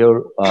share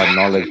your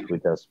knowledge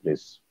with us,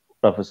 please?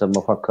 Professor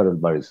Mofakharul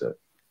Bari, sir.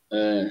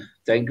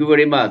 Thank you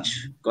very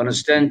much.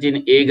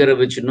 Konstantin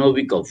Igorovich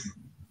Novikov,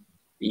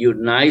 you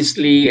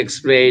nicely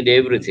explained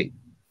everything.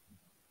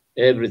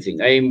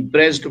 Everything. I am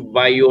impressed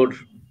by your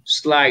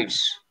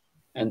slides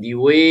and the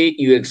way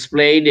you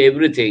explained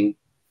everything.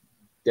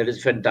 That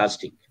is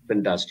fantastic.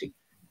 Fantastic.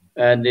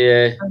 And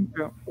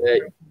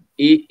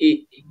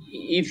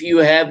if you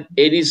have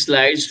any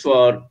slides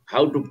for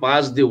how to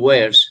pass the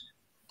wires,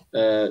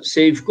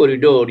 safe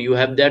corridor, you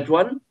have that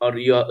one, or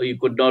you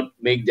could not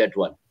make that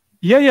one?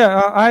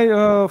 Yeah.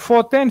 I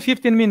for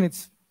 10-15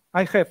 minutes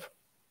I have.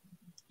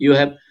 You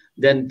have.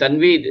 Then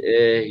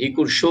Tanveer, he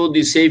could show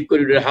the safe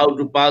corridor, how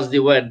to pass the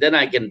wire. Then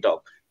I can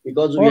talk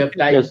because we have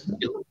time.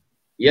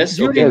 Yes,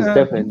 during, yes,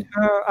 definitely.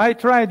 I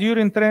tried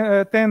during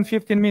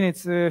 10-15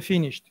 minutes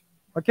finished.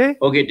 Okay.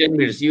 Okay, 10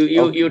 minutes.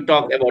 You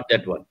talk about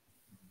that one.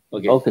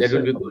 Okay, that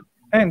will be good.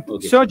 And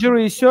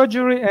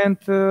surgery, and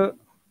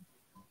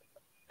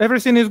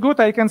everything is good.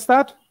 I can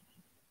start.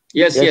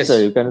 Yes,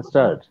 sir, you can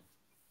start.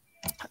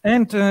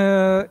 And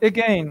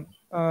again,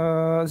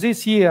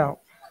 this year,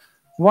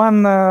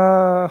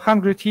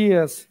 100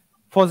 years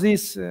for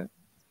this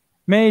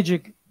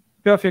magic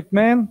perfect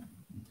man,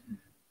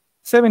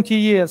 70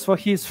 years for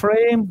his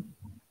frame,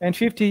 and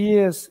 50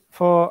 years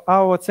for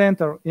our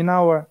center in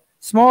our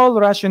small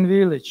Russian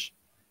village.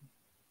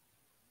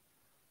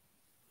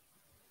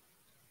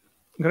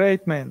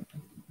 Great man.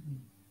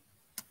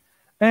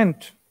 And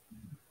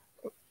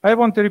I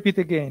want to repeat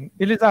again,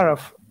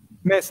 Ilizarov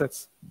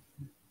methods,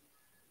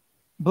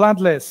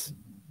 bloodless,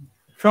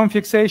 from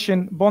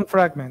fixation bone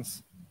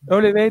fragments,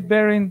 early weight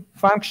bearing,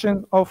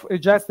 function of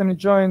adjustment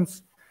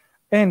joints,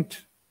 and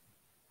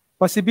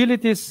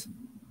possibilities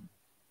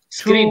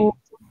screen.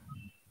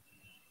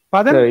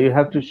 Pardon? Sir, you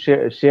have to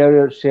share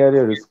your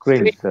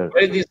screen, sir.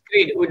 Where is the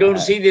screen? We don't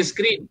see the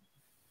screen.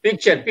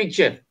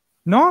 Picture.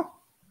 No?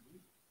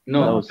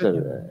 No,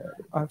 sir.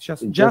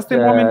 Just a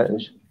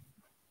moment.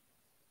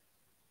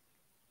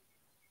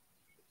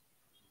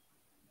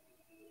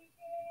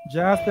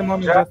 Just a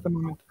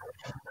moment.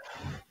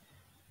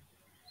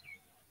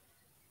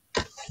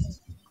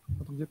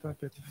 Где-то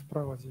опять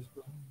вправо здесь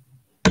было.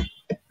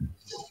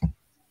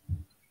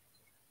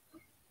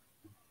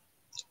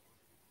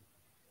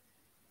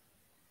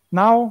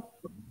 Now?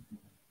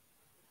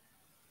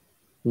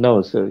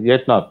 No, sir,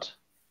 yet not.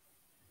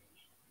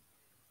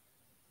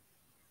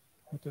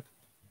 Вот этот.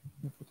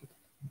 Вот этот.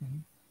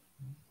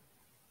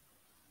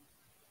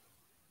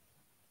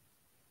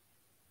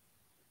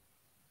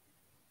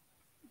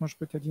 Может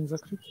быть, один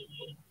закрыть?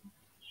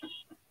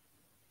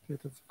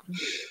 Этот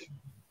закрыть.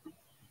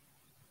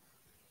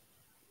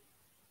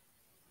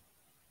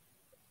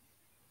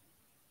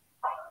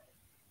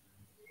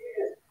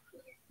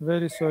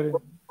 Very sorry.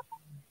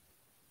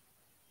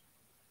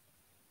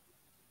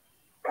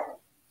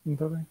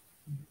 Давай.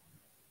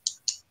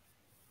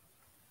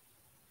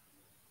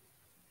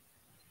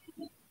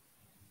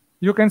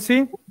 You can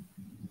see?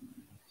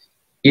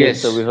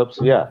 Yes. So we hope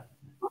so. Yeah,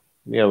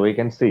 we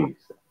can see.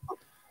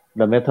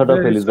 The method of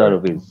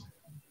Ilizarov is.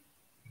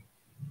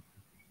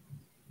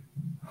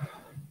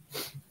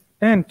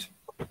 And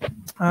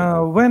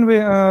when we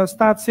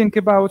start thinking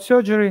about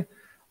surgery,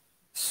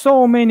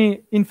 so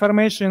many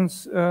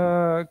informations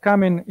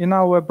coming in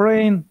our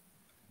brain,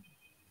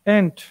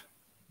 and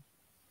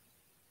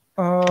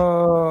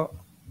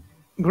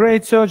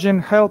great surgeon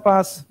help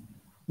us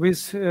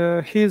with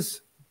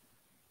his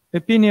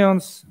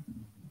opinions.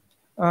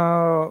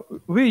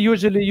 We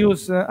usually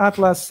use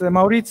Atlas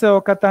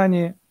Maurizio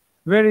Catani,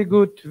 very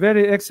good,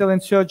 very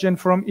excellent surgeon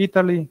from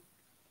Italy.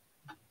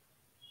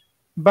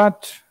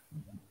 But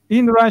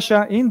in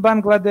Russia, in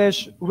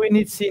Bangladesh, we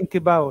need to think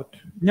about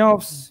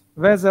nerves,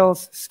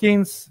 vessels,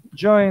 skins,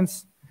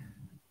 joints,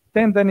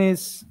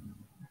 tendons,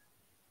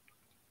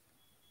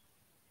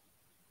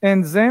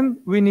 and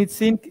then we need to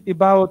think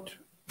about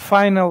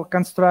final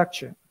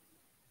construction.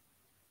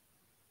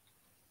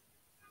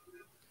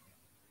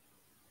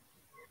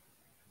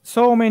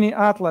 So many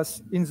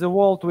atlas in the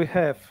world we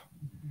have,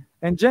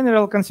 and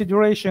general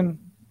consideration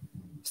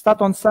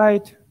start on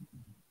site,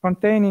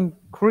 containing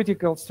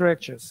critical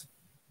structures.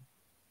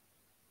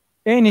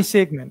 Any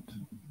segment,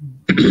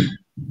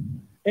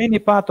 any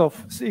part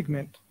of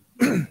segment.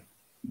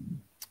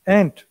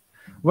 And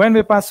when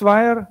we pass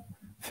wire,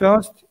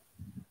 first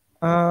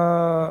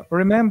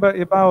remember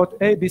about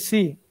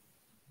ABC.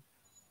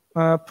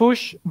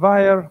 Push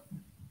wire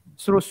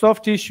through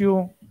soft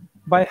tissue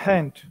by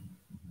hand.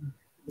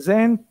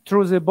 Then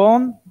through the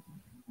bone,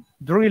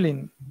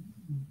 drilling.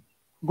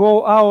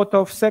 Go out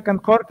of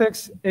second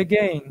cortex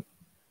again.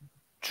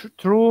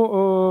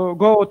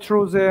 Go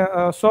through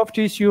the soft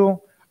tissue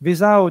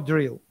without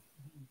drill.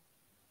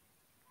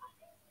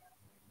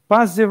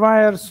 Pass the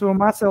wire through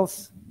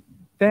muscles,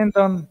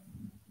 tendon,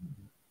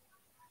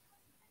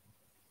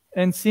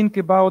 and think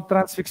about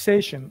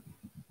transfixation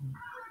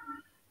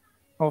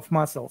of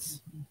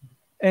muscles.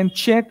 And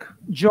check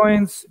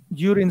joints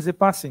during the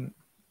passing.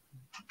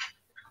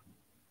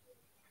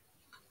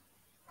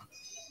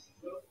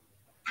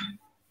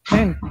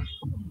 And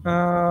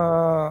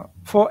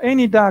for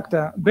any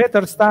doctor,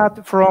 better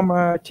start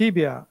from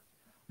tibia,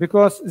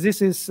 because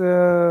this is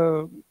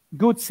a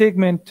good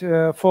segment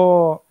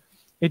for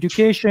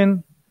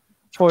education,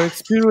 for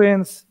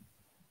experience.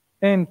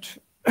 And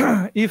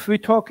if we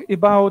talk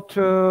about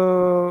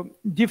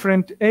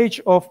different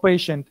age of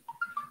patient,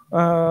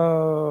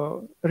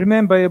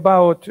 remember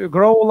about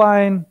grow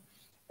line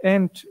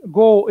and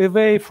go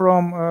away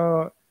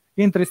from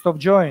interest of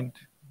joint.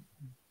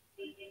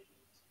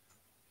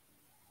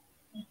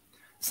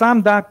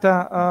 Some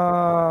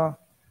doctor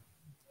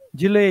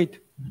delayed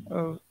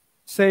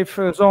safe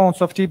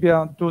zones of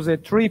tibia to the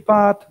 3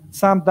 part,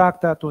 some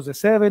doctor to the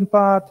 7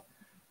 part,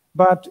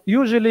 but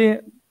usually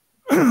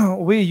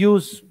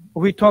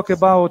we talk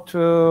about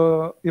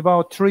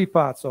 3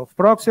 parts of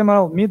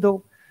proximal,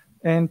 middle,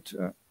 and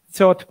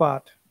third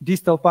part,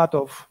 distal part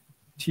of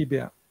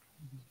tibia.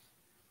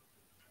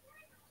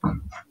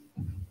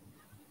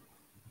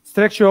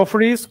 Structure of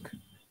risk,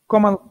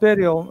 common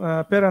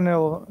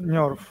peroneal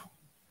nerve,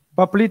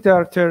 popliteal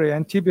artery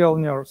and tibial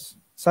nerves,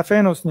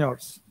 saphenous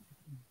nerves.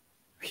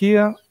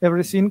 Here,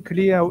 everything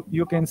clear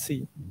you can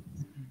see.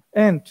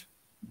 And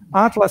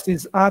atlas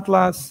is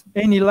atlas,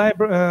 any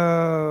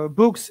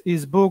books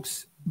is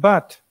books,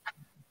 but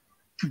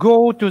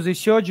go to the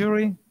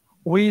surgery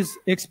with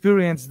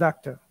experienced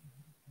doctor.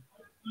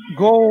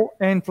 Go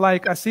and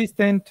like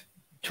assistant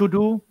to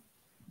do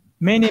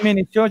many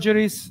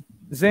surgeries,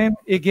 then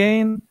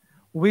again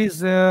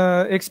with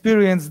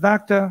experienced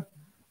doctor,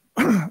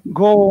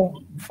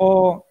 go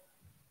for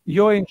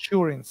your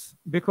insurance,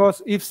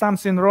 because if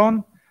something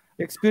wrong,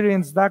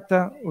 experienced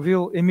doctor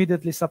will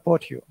immediately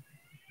support you.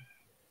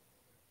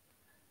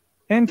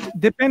 And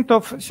depend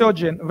of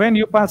surgeon, when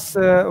you pass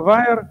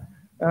wire,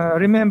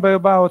 remember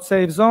about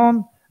safe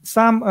zone.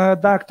 Some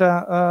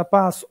doctor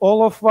pass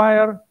all of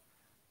wire,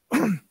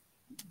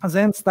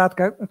 then start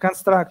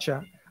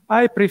construction.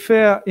 I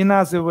prefer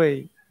another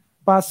way.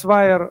 Pass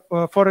wire,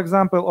 for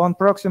example, on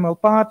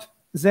proximal part,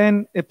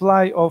 then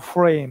apply of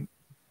frame.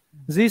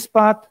 This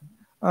part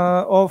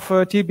of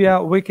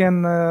tibia we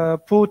can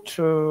put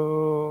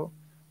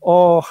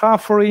or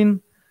half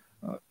in,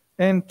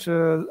 and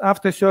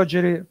after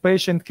surgery,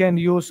 patient can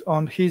use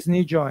on his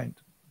knee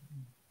joint.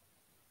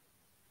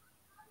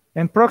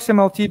 And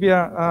proximal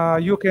tibia,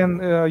 you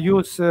can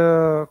use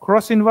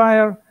crossing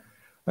wire,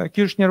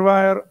 Kirchner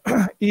wire.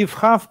 If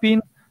half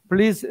pin,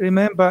 please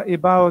remember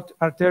about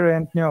artery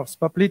and nerves,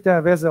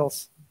 popliteal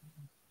vessels,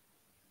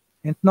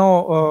 and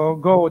now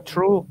go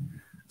through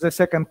the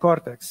second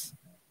cortex.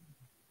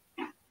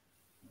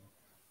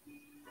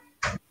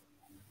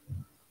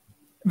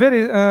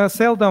 Very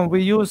seldom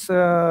we use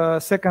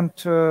second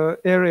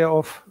area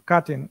of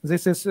cutting.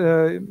 This is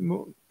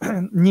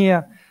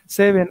near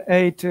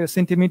 7-8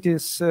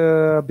 centimeters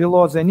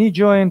below the knee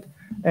joint,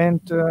 and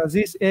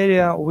this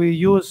area we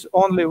use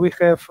only we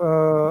have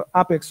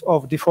apex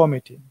of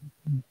deformity.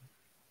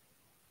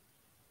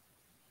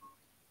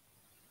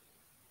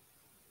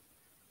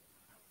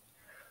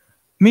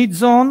 Mid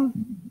zone,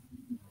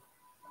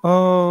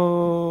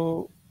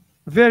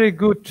 very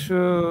good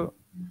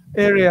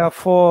area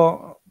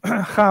for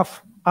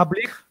half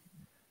oblique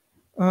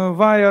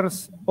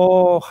wires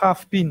or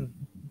half pin.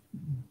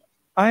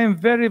 I am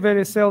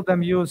very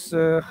seldom use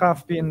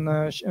half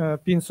pin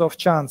pins of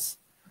chance.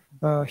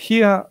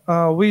 Here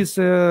with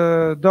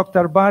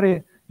Dr.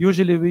 Bari,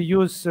 usually we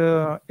use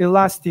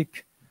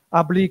elastic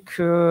oblique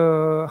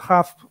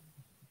half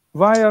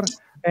wire,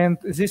 and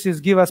this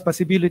is give us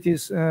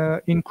possibilities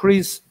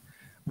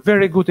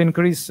very good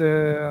increase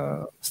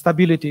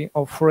stability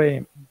of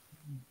frame.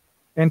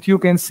 And you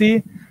can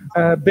see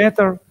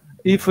better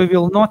if we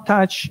will not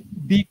touch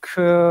big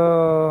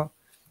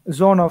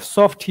zone of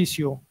soft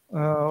tissue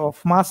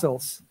of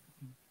muscles.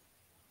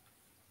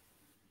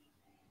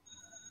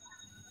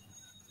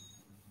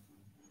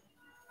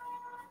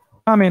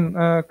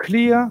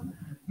 Clear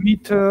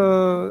mid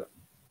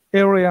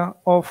area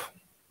of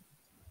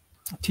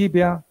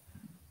tibia.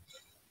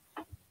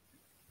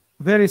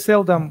 Very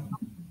seldom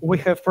we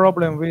have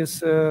problem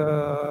with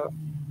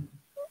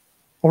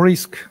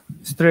risk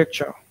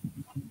structure.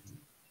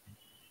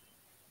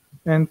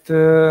 And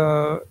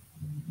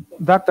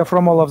doctors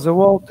from all over the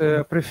world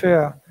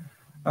prefer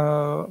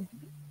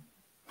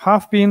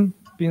half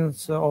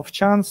pins of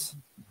chance.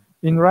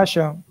 In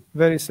Russia,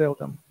 very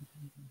seldom.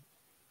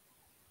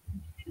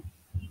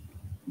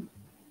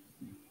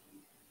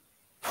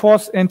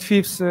 Fourth and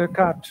fifth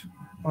cut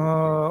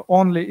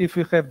only if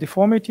we have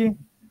deformity.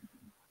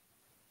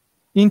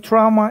 In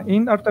trauma,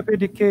 in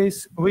orthopedic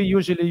case, we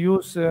usually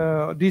use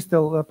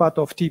distal part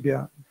of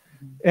tibia,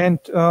 and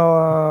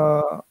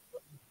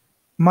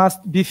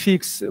must be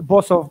fixed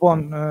both of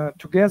bone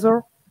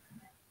together,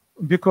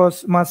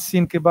 because must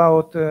think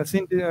about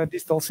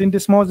distal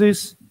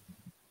syndesmosis.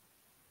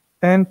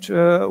 And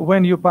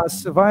when you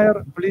pass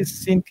wire,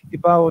 please think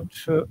about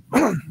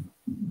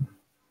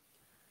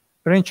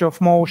range of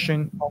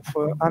motion of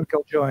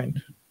ankle joint.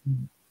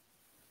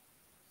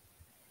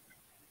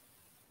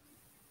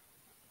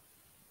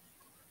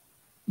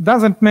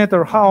 Doesn't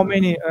matter how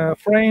many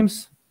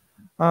frames.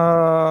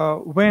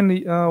 When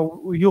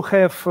you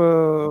have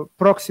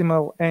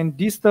proximal and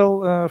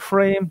distal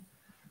frame,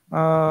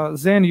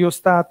 then you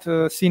start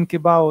think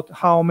about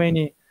how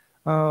many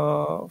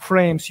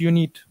frames you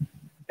need.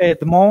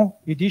 Add more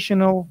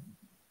additional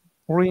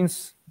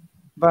rings.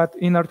 But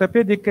in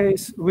orthopedic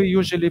case, we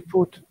usually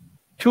put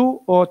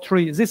 2 or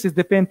 3. This is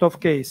depend of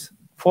case,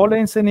 for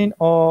lengthening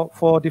or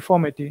for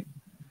deformity.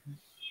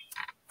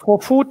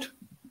 For foot,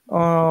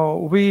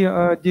 we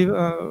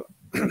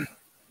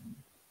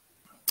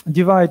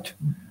divide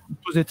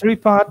to the 3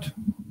 part,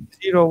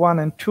 0, 1,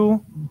 and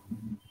 2.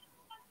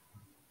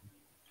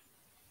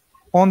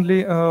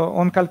 Only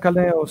on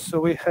calcaneus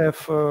we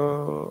have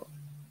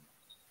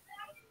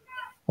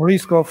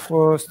risk of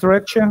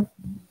structure.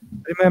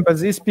 Remember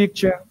this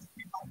picture.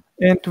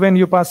 And when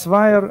you pass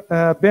wire,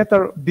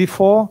 better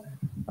before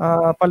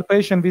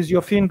palpation with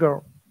your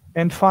finger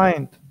and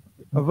find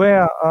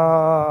where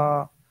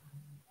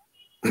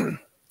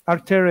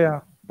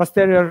arteria,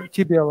 posterior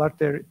tibial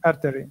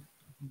artery.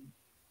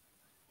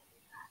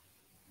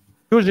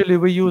 Usually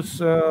we use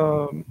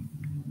 2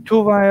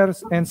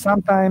 wires, and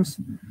sometimes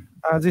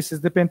this is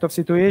depend of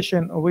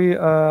situation. We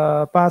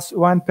pass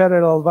 1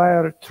 parallel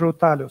wire through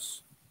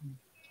talus.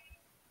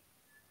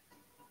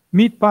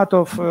 Mid part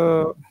of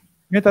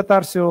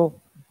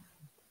metatarsal,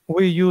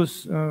 we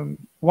use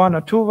 1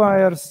 or 2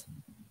 wires,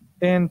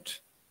 and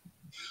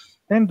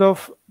end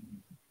of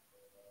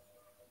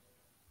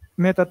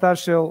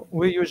metatarsal,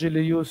 we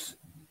usually use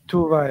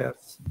 2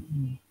 wires.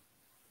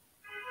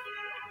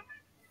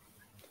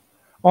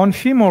 On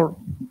femur,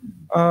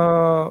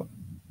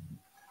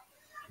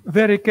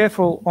 very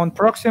careful on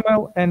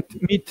proximal and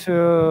mid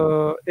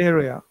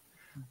area,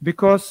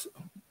 because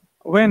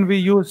when we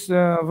use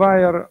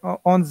wire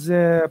on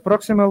the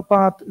proximal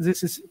part,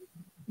 this is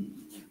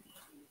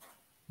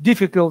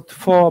difficult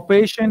for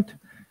patient.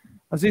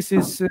 This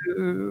is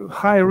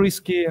high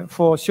risky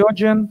for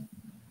surgeon,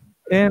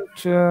 and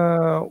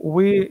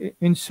we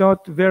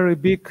insert very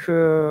big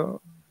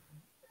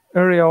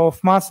area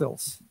of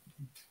muscles.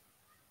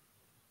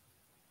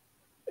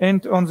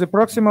 And on the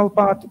proximal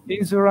part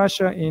in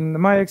Russia, in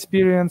my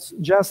experience,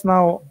 just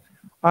now,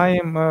 I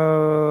am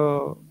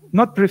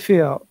not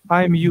prefer,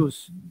 I am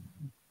use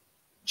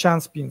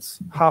chance pins,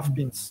 half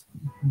pins.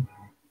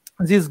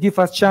 This gives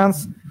us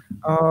chance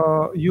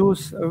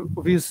use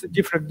with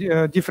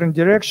different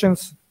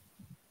directions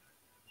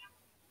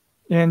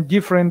and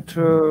different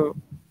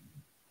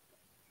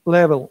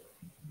level.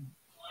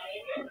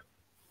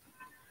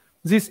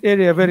 This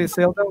area very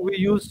seldom we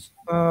use.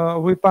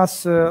 We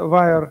pass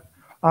wire.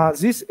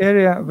 This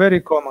area very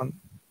common.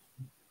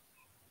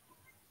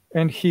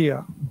 And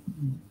here.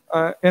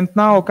 And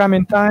now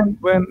coming time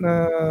when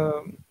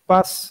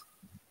pass,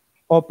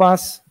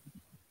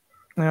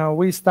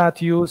 we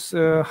start use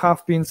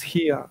half pins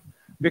here,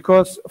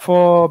 because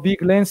for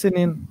big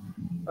lengthening,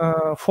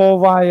 4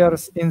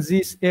 wires in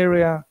this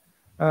area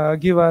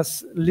give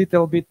us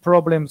little bit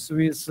problems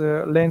with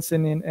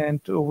lengthening,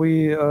 and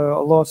we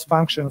lost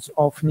functions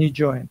of knee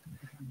joint.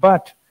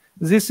 But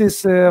this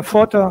is a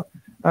photo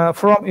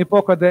from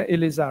epocha de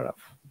Ilizarov.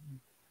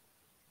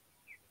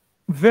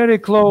 Very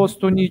close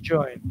to knee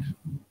joint.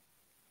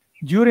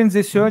 During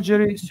the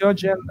surgery,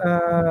 surgeon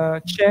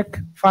check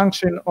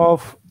function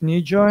of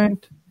knee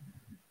joint,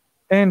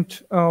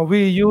 and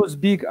we use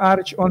big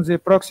arch on the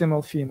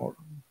proximal femur.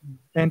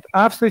 And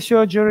after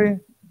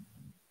surgery,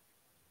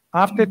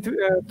 after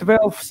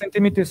 12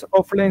 centimeters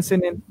of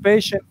lengthening,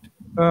 patient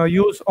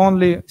use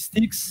only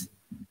sticks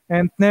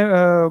and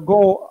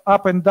go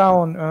up and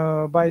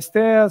down by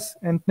stairs,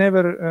 and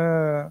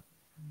never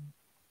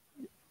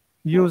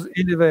use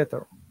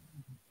elevator.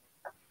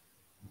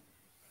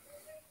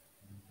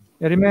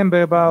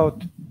 Remember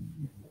about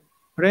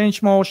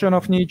range motion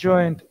of knee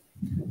joint.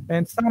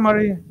 And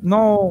summary,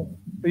 know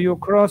your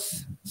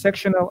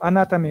cross-sectional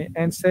anatomy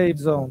and safe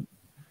zone.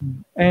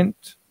 And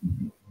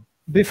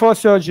before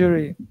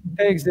surgery,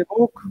 take the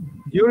book.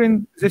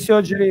 During the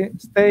surgery,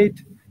 stay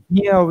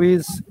near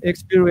with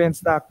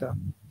experienced doctor.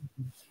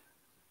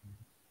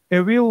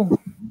 A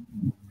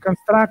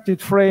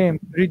well-constructed frame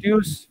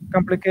reduce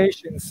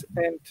complications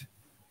and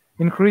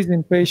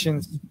increasing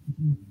patient's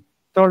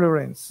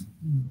tolerance.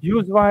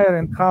 Use wire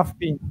and half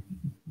pin.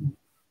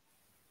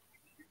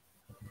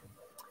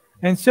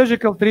 And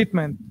surgical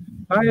treatment.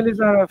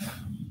 Ilizarov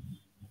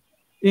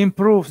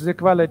improves the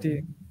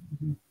quality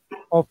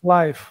of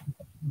life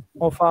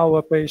of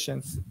our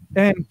patients.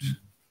 And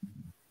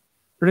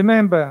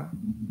remember,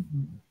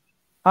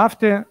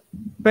 after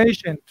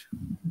patient,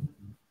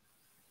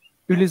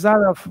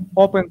 Ilizarov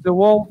opens the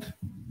world,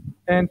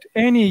 and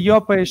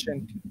your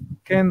patient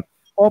can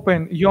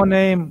open your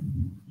name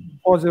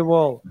for the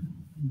world.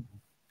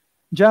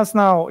 Just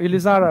now,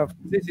 Ilizarov,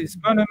 this is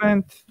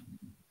monument,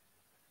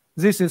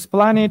 this is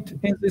planet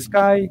in the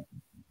sky,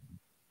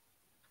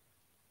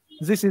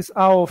 this is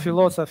our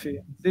philosophy,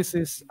 this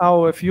is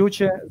our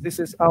future, this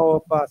is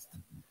our past.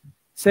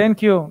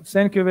 Thank you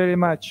very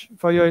much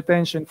for your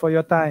attention, for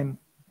your time.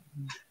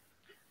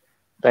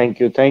 Thank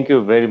you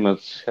very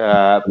much.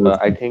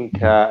 I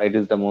think it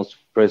is the most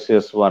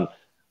precious one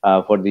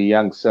for the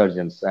young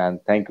surgeons, and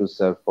thank you,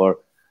 sir, for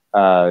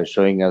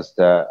showing us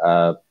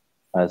the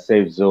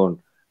safe zone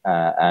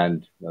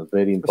and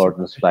very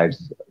important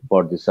slides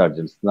for the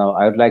surgeons. Now,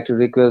 I would like to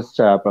request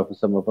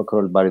Professor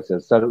Mofakrul Bari, sir.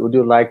 Sir, would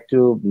you like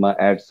to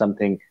add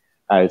something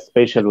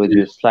special with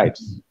your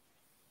slides?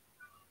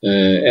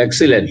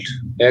 Excellent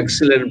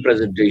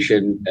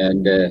presentation,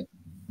 and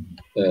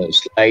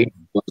slide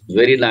was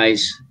very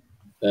nice.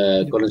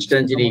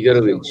 Konstantin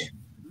Igorovich,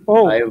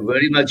 I am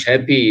very much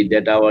happy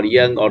that our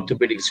young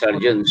orthopedic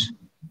surgeons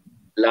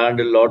learned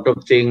a lot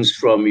of things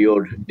from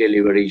your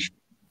deliberation.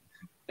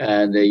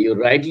 And you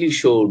rightly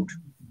showed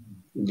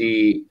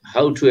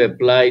how to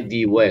apply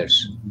the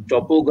wires,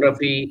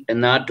 topography,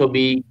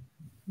 anatomy.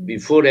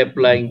 Before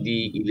applying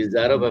the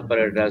Ilizarov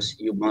apparatus,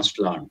 you must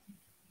learn.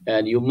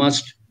 And you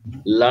must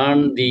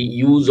learn the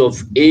use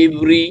of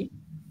every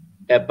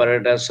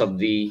apparatus of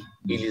the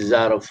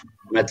Ilizarov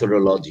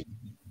methodology.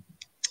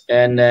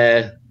 And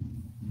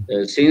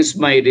since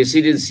my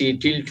residency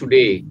till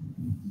today,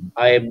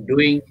 I am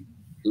doing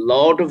a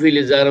lot of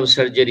Ilizarov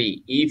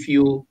surgery. If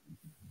you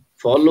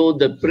follow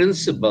the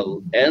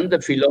principle and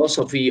the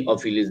philosophy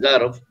of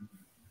Ilizarov,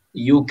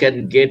 you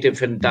can get a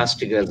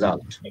fantastic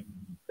result.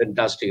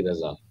 Fantastic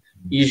result.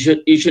 You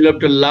should have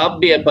to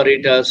love the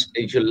apparatus,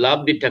 you should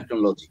love the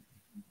technology.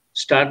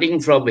 Starting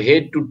from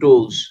head to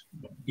toes,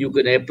 you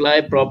can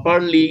apply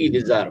properly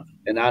Ilizarov.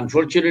 And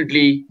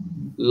unfortunately,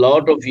 a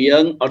lot of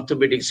young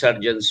orthopedic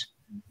surgeons,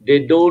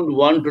 they don't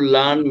want to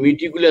learn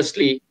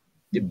meticulously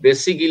the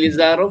basic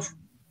Ilizarov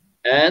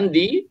and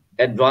the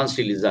advanced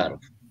Ilizarov.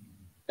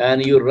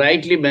 And you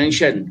rightly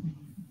mentioned,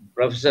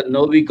 Professor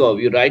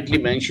Novikov, you rightly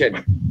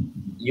mentioned,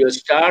 you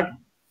start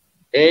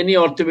any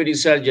orthopedic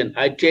surgeon,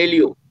 I tell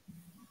you,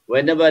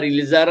 whenever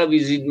Ilizarov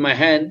is in my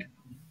hand,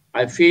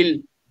 I feel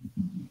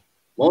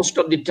most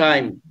of the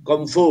time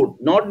comfort,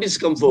 not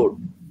discomfort.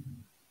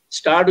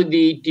 Start with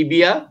the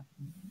tibia.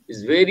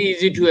 It's very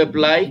easy to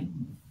apply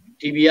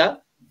tibia,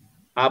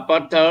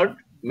 upper third,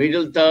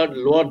 middle third,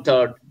 lower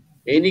third,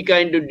 any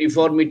kind of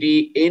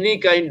deformity, any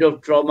kind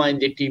of trauma in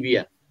the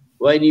tibia.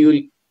 When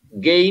you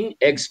gain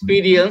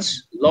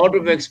experience, lot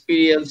of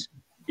experience,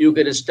 you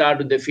can start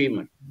with the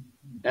femur.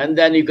 And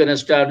then you can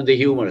start with the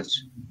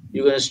humerus.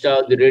 You're going to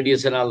start with the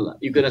radius and ulna.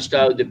 You're going to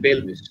start with the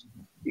pelvis.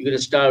 You're going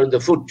to start with the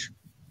foot.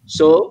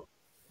 So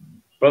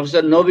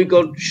Professor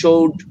Novikov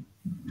showed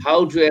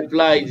how to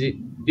apply the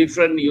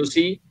different, you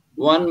see,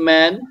 one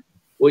man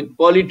with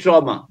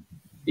polytrauma.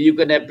 You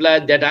can apply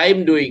that I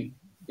am doing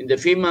in the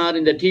femur,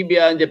 in the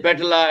tibia, in the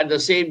patella, at the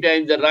same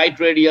time, the right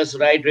radius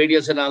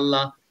and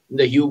ulna, in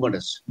the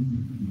humerus.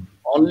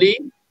 Only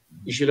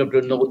you should have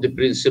to know the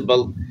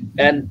principle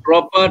and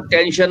proper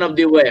tension of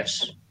the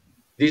wires.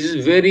 This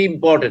is very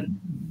important.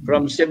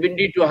 From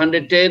 70 to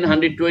 110,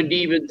 120,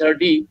 even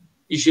 30,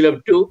 you should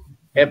have to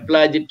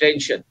apply the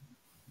tension.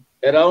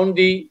 Around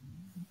the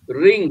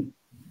ring,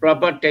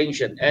 proper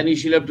tension. And you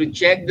should have to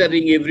check the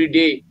ring every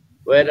day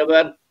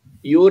wherever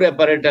your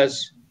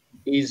apparatus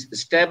is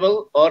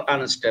stable or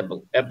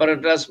unstable.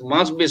 Apparatus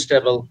must be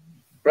stable.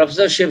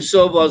 Professor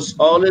Shevtsov was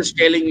always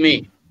telling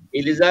me,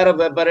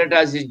 Ilizarov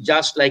apparatus is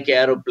just like an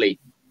aeroplane.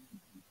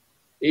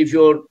 If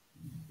your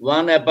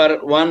one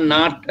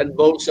nut and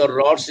bolts or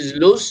rods is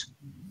loose,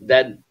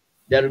 then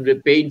there will be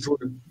painful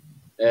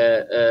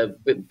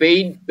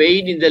pain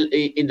in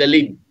the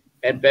limb,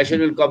 and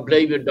patient will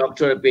complain with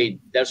doctor pain.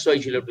 That's why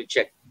you should have to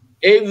check.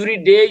 Every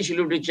day you should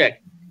have to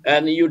check.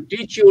 And you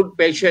teach your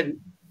patient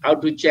how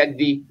to check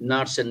the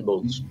nuts and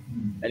bolts.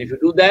 And if you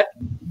do that,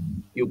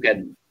 you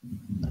can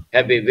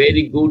have a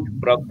very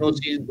good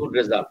prognosis, good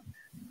result.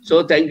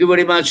 So thank you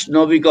very much,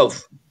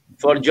 Novikov,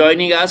 for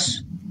joining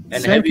us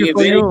and having a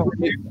very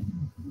good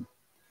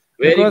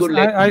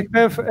I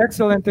have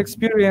excellent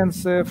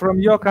experience from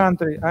your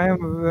country. I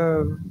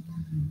am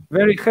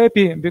very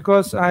happy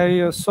because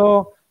I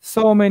saw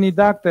so many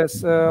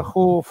doctors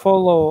who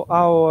follow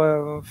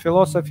our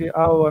philosophy,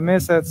 our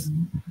methods.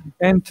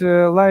 And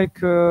like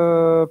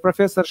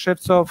Professor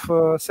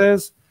Shevtsov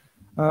says,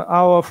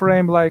 our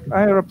frame like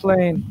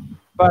aeroplane,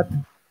 but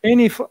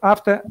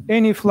after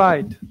any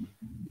flight,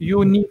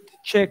 you need to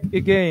check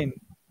again.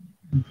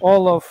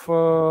 all of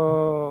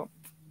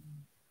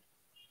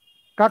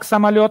как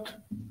самолет?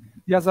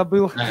 Я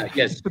забыл.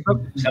 Yes.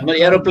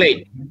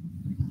 Aeroplane.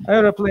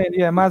 Aeroplane,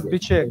 yeah, must be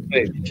checked.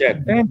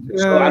 Checked. And,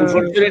 so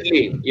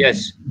unfortunately,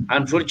 yes,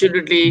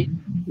 unfortunately,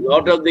 a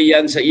lot of the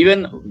young,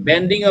 even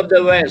bending of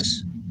the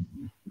wires,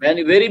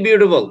 very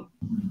beautiful.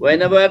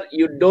 Whenever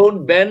you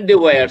don't bend the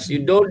wires, you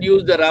don't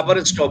use the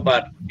rubber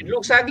stopper, it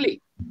looks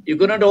ugly. You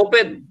cannot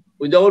open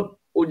without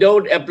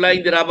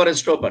applying the rubber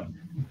stopper.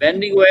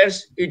 Bending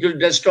wires, it will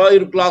destroy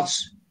your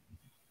cloths.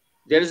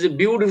 There is a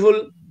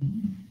beautiful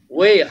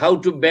way how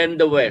to bend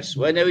the wires.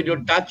 Whenever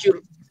you touch your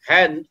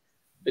hand,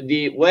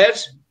 the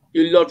wires,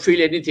 you will not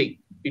feel anything.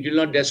 It will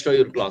not destroy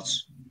your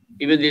cloths.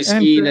 Even the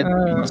skin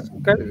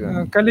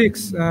and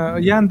colleagues,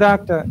 young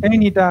doctor,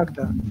 any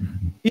doctor,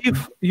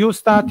 if you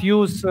start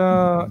use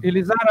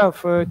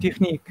Ilizarov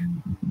technique,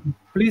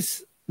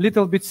 please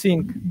little bit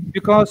think,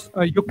 because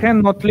you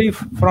cannot live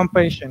from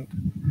patient.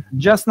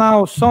 Just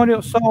now,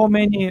 so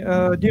many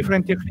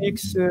different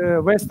techniques,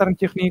 Western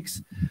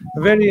techniques,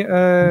 very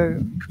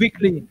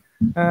quickly.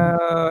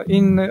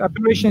 In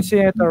operation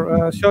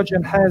theater,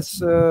 surgeon has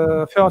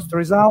first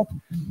result.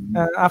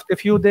 After a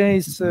few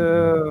days,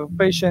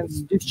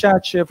 patients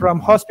discharged from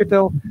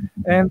hospital,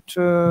 and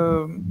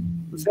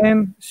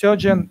then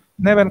surgeon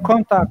never in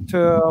contact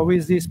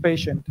with this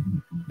patient,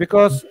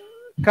 because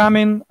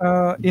coming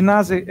in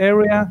other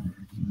area,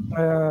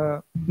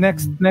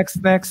 next,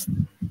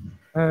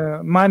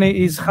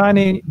 money is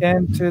honey,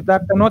 and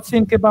doctor not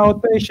think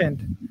about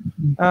patient.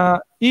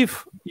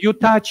 If you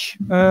touch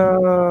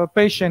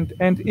patient,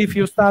 and if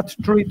you start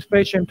treat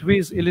patient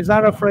with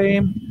Ilizarov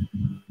frame,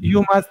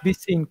 you must be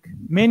think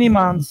many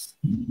months.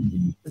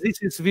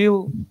 This is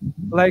will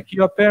like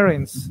your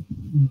parents.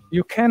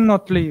 You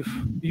cannot live.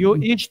 You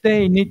each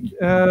day need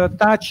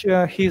touch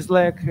his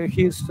leg,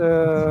 his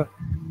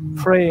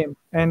frame,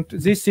 and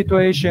this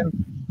situation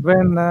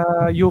when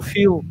you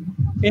feel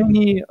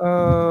any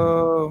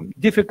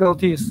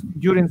difficulties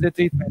during the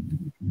treatment,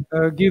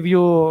 give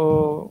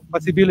you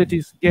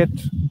possibilities get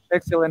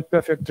excellent,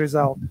 perfect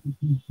result.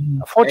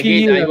 40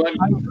 years.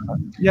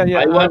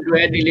 I want to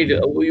add a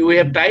little. We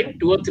have time,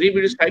 2 or 3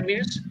 minutes, 5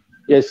 minutes?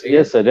 Yes,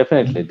 sir,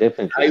 definitely.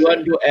 I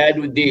want to add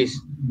with this.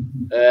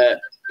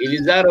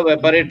 Ilizarov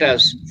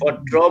apparatus for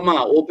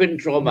trauma, open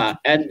trauma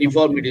and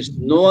deformities.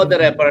 No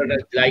other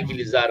apparatus like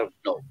Ilizarov,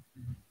 no.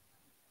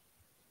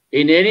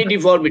 In any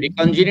deformity,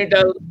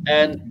 congenital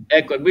and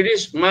acquired, it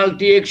is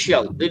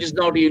multi-axial. It is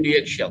not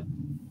uniaxial.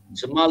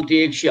 It's a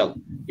multi-axial.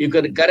 You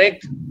can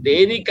correct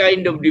any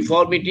kind of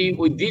deformity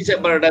with this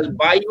apparatus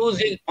by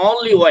using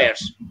only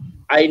wires.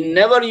 I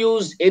never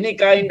use any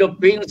kind of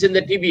pins in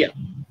the tibia.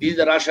 This is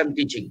the Russian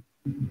teaching.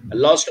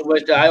 Lost of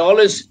Western. I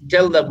always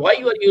tell them, why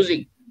you are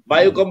using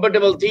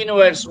biocompatible thin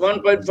wires,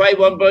 1.5,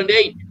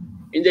 1.8.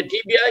 In the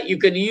tibia, you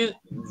can use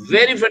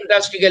very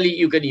fantastically,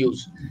 you can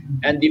use.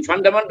 And the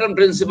fundamental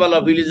principle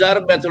of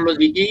Ilizarov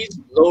methodology is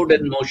load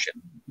and motion.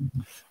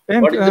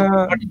 And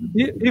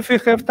if we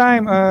have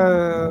time,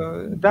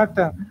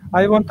 doctor,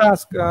 I want to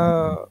ask,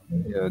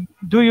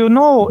 do you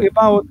know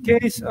about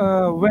case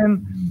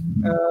when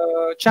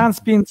chance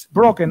pins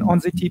broken on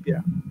the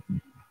tibia?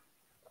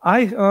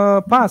 I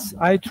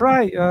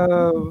try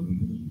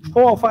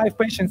 4 or 5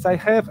 patients I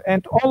have,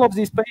 and all of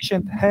these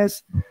patients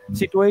has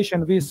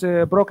situation with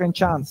broken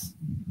chance.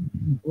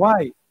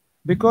 Why?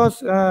 Because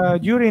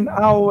during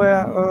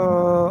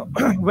our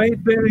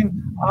weight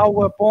bearing,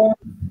 our bone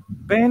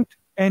bend,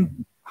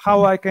 and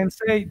how I can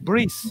say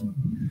breathe.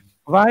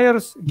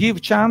 Wires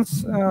give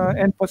chance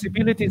and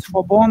possibilities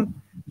for bone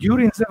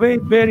during the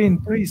weight bearing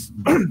breathe.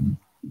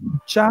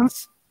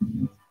 Chance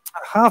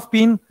have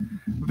been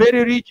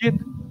very rigid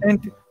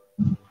and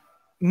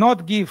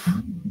not give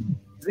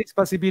these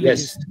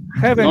possibilities.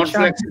 Yes. Not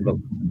flexible.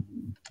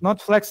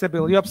 Not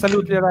flexible. You're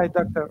absolutely right,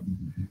 Dr.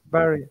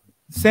 Bari.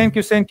 Thank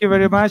you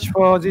very much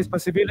for these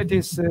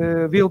possibilities.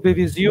 We'll be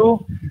with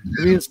you,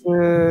 with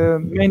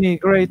many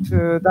great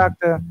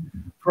doctors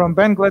from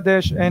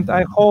Bangladesh, and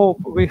I hope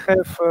we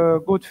have a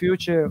good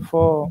future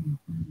for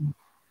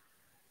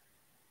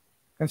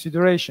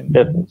consideration.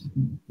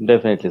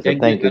 Definitely. So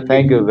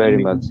thank you very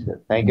much.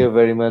 Thank you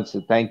very much.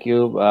 Thank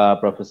you,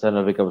 Professor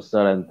Novikov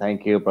sir, and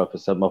thank you,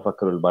 Professor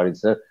Mofakrul Bari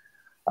sir,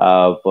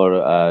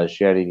 for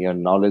sharing your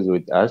knowledge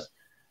with us.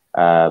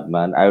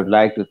 And I would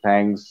like to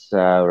thank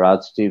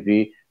Raj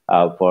TV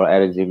for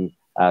arranging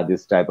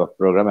this type of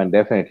program, and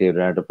definitely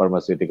Renato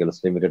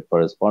Pharmaceuticals Limited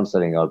for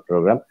sponsoring our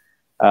program.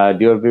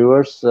 Dear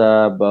viewers,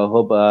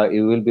 hope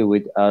you will be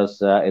with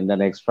us in the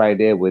next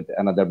Friday with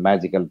another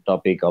magical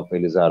topic of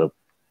Ilizarov.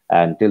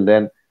 Until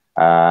then,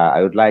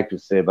 I would like to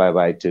say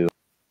bye-bye to.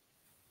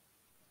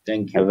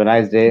 Thank you. Have a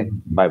nice day.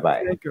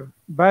 Bye-bye. Thank you.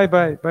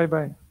 Bye-bye.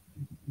 Bye-bye.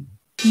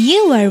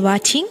 You are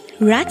watching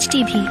Raj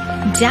TV,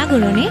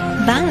 Jagorone,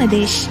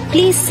 Bangladesh.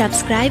 Please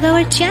subscribe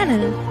our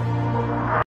channel.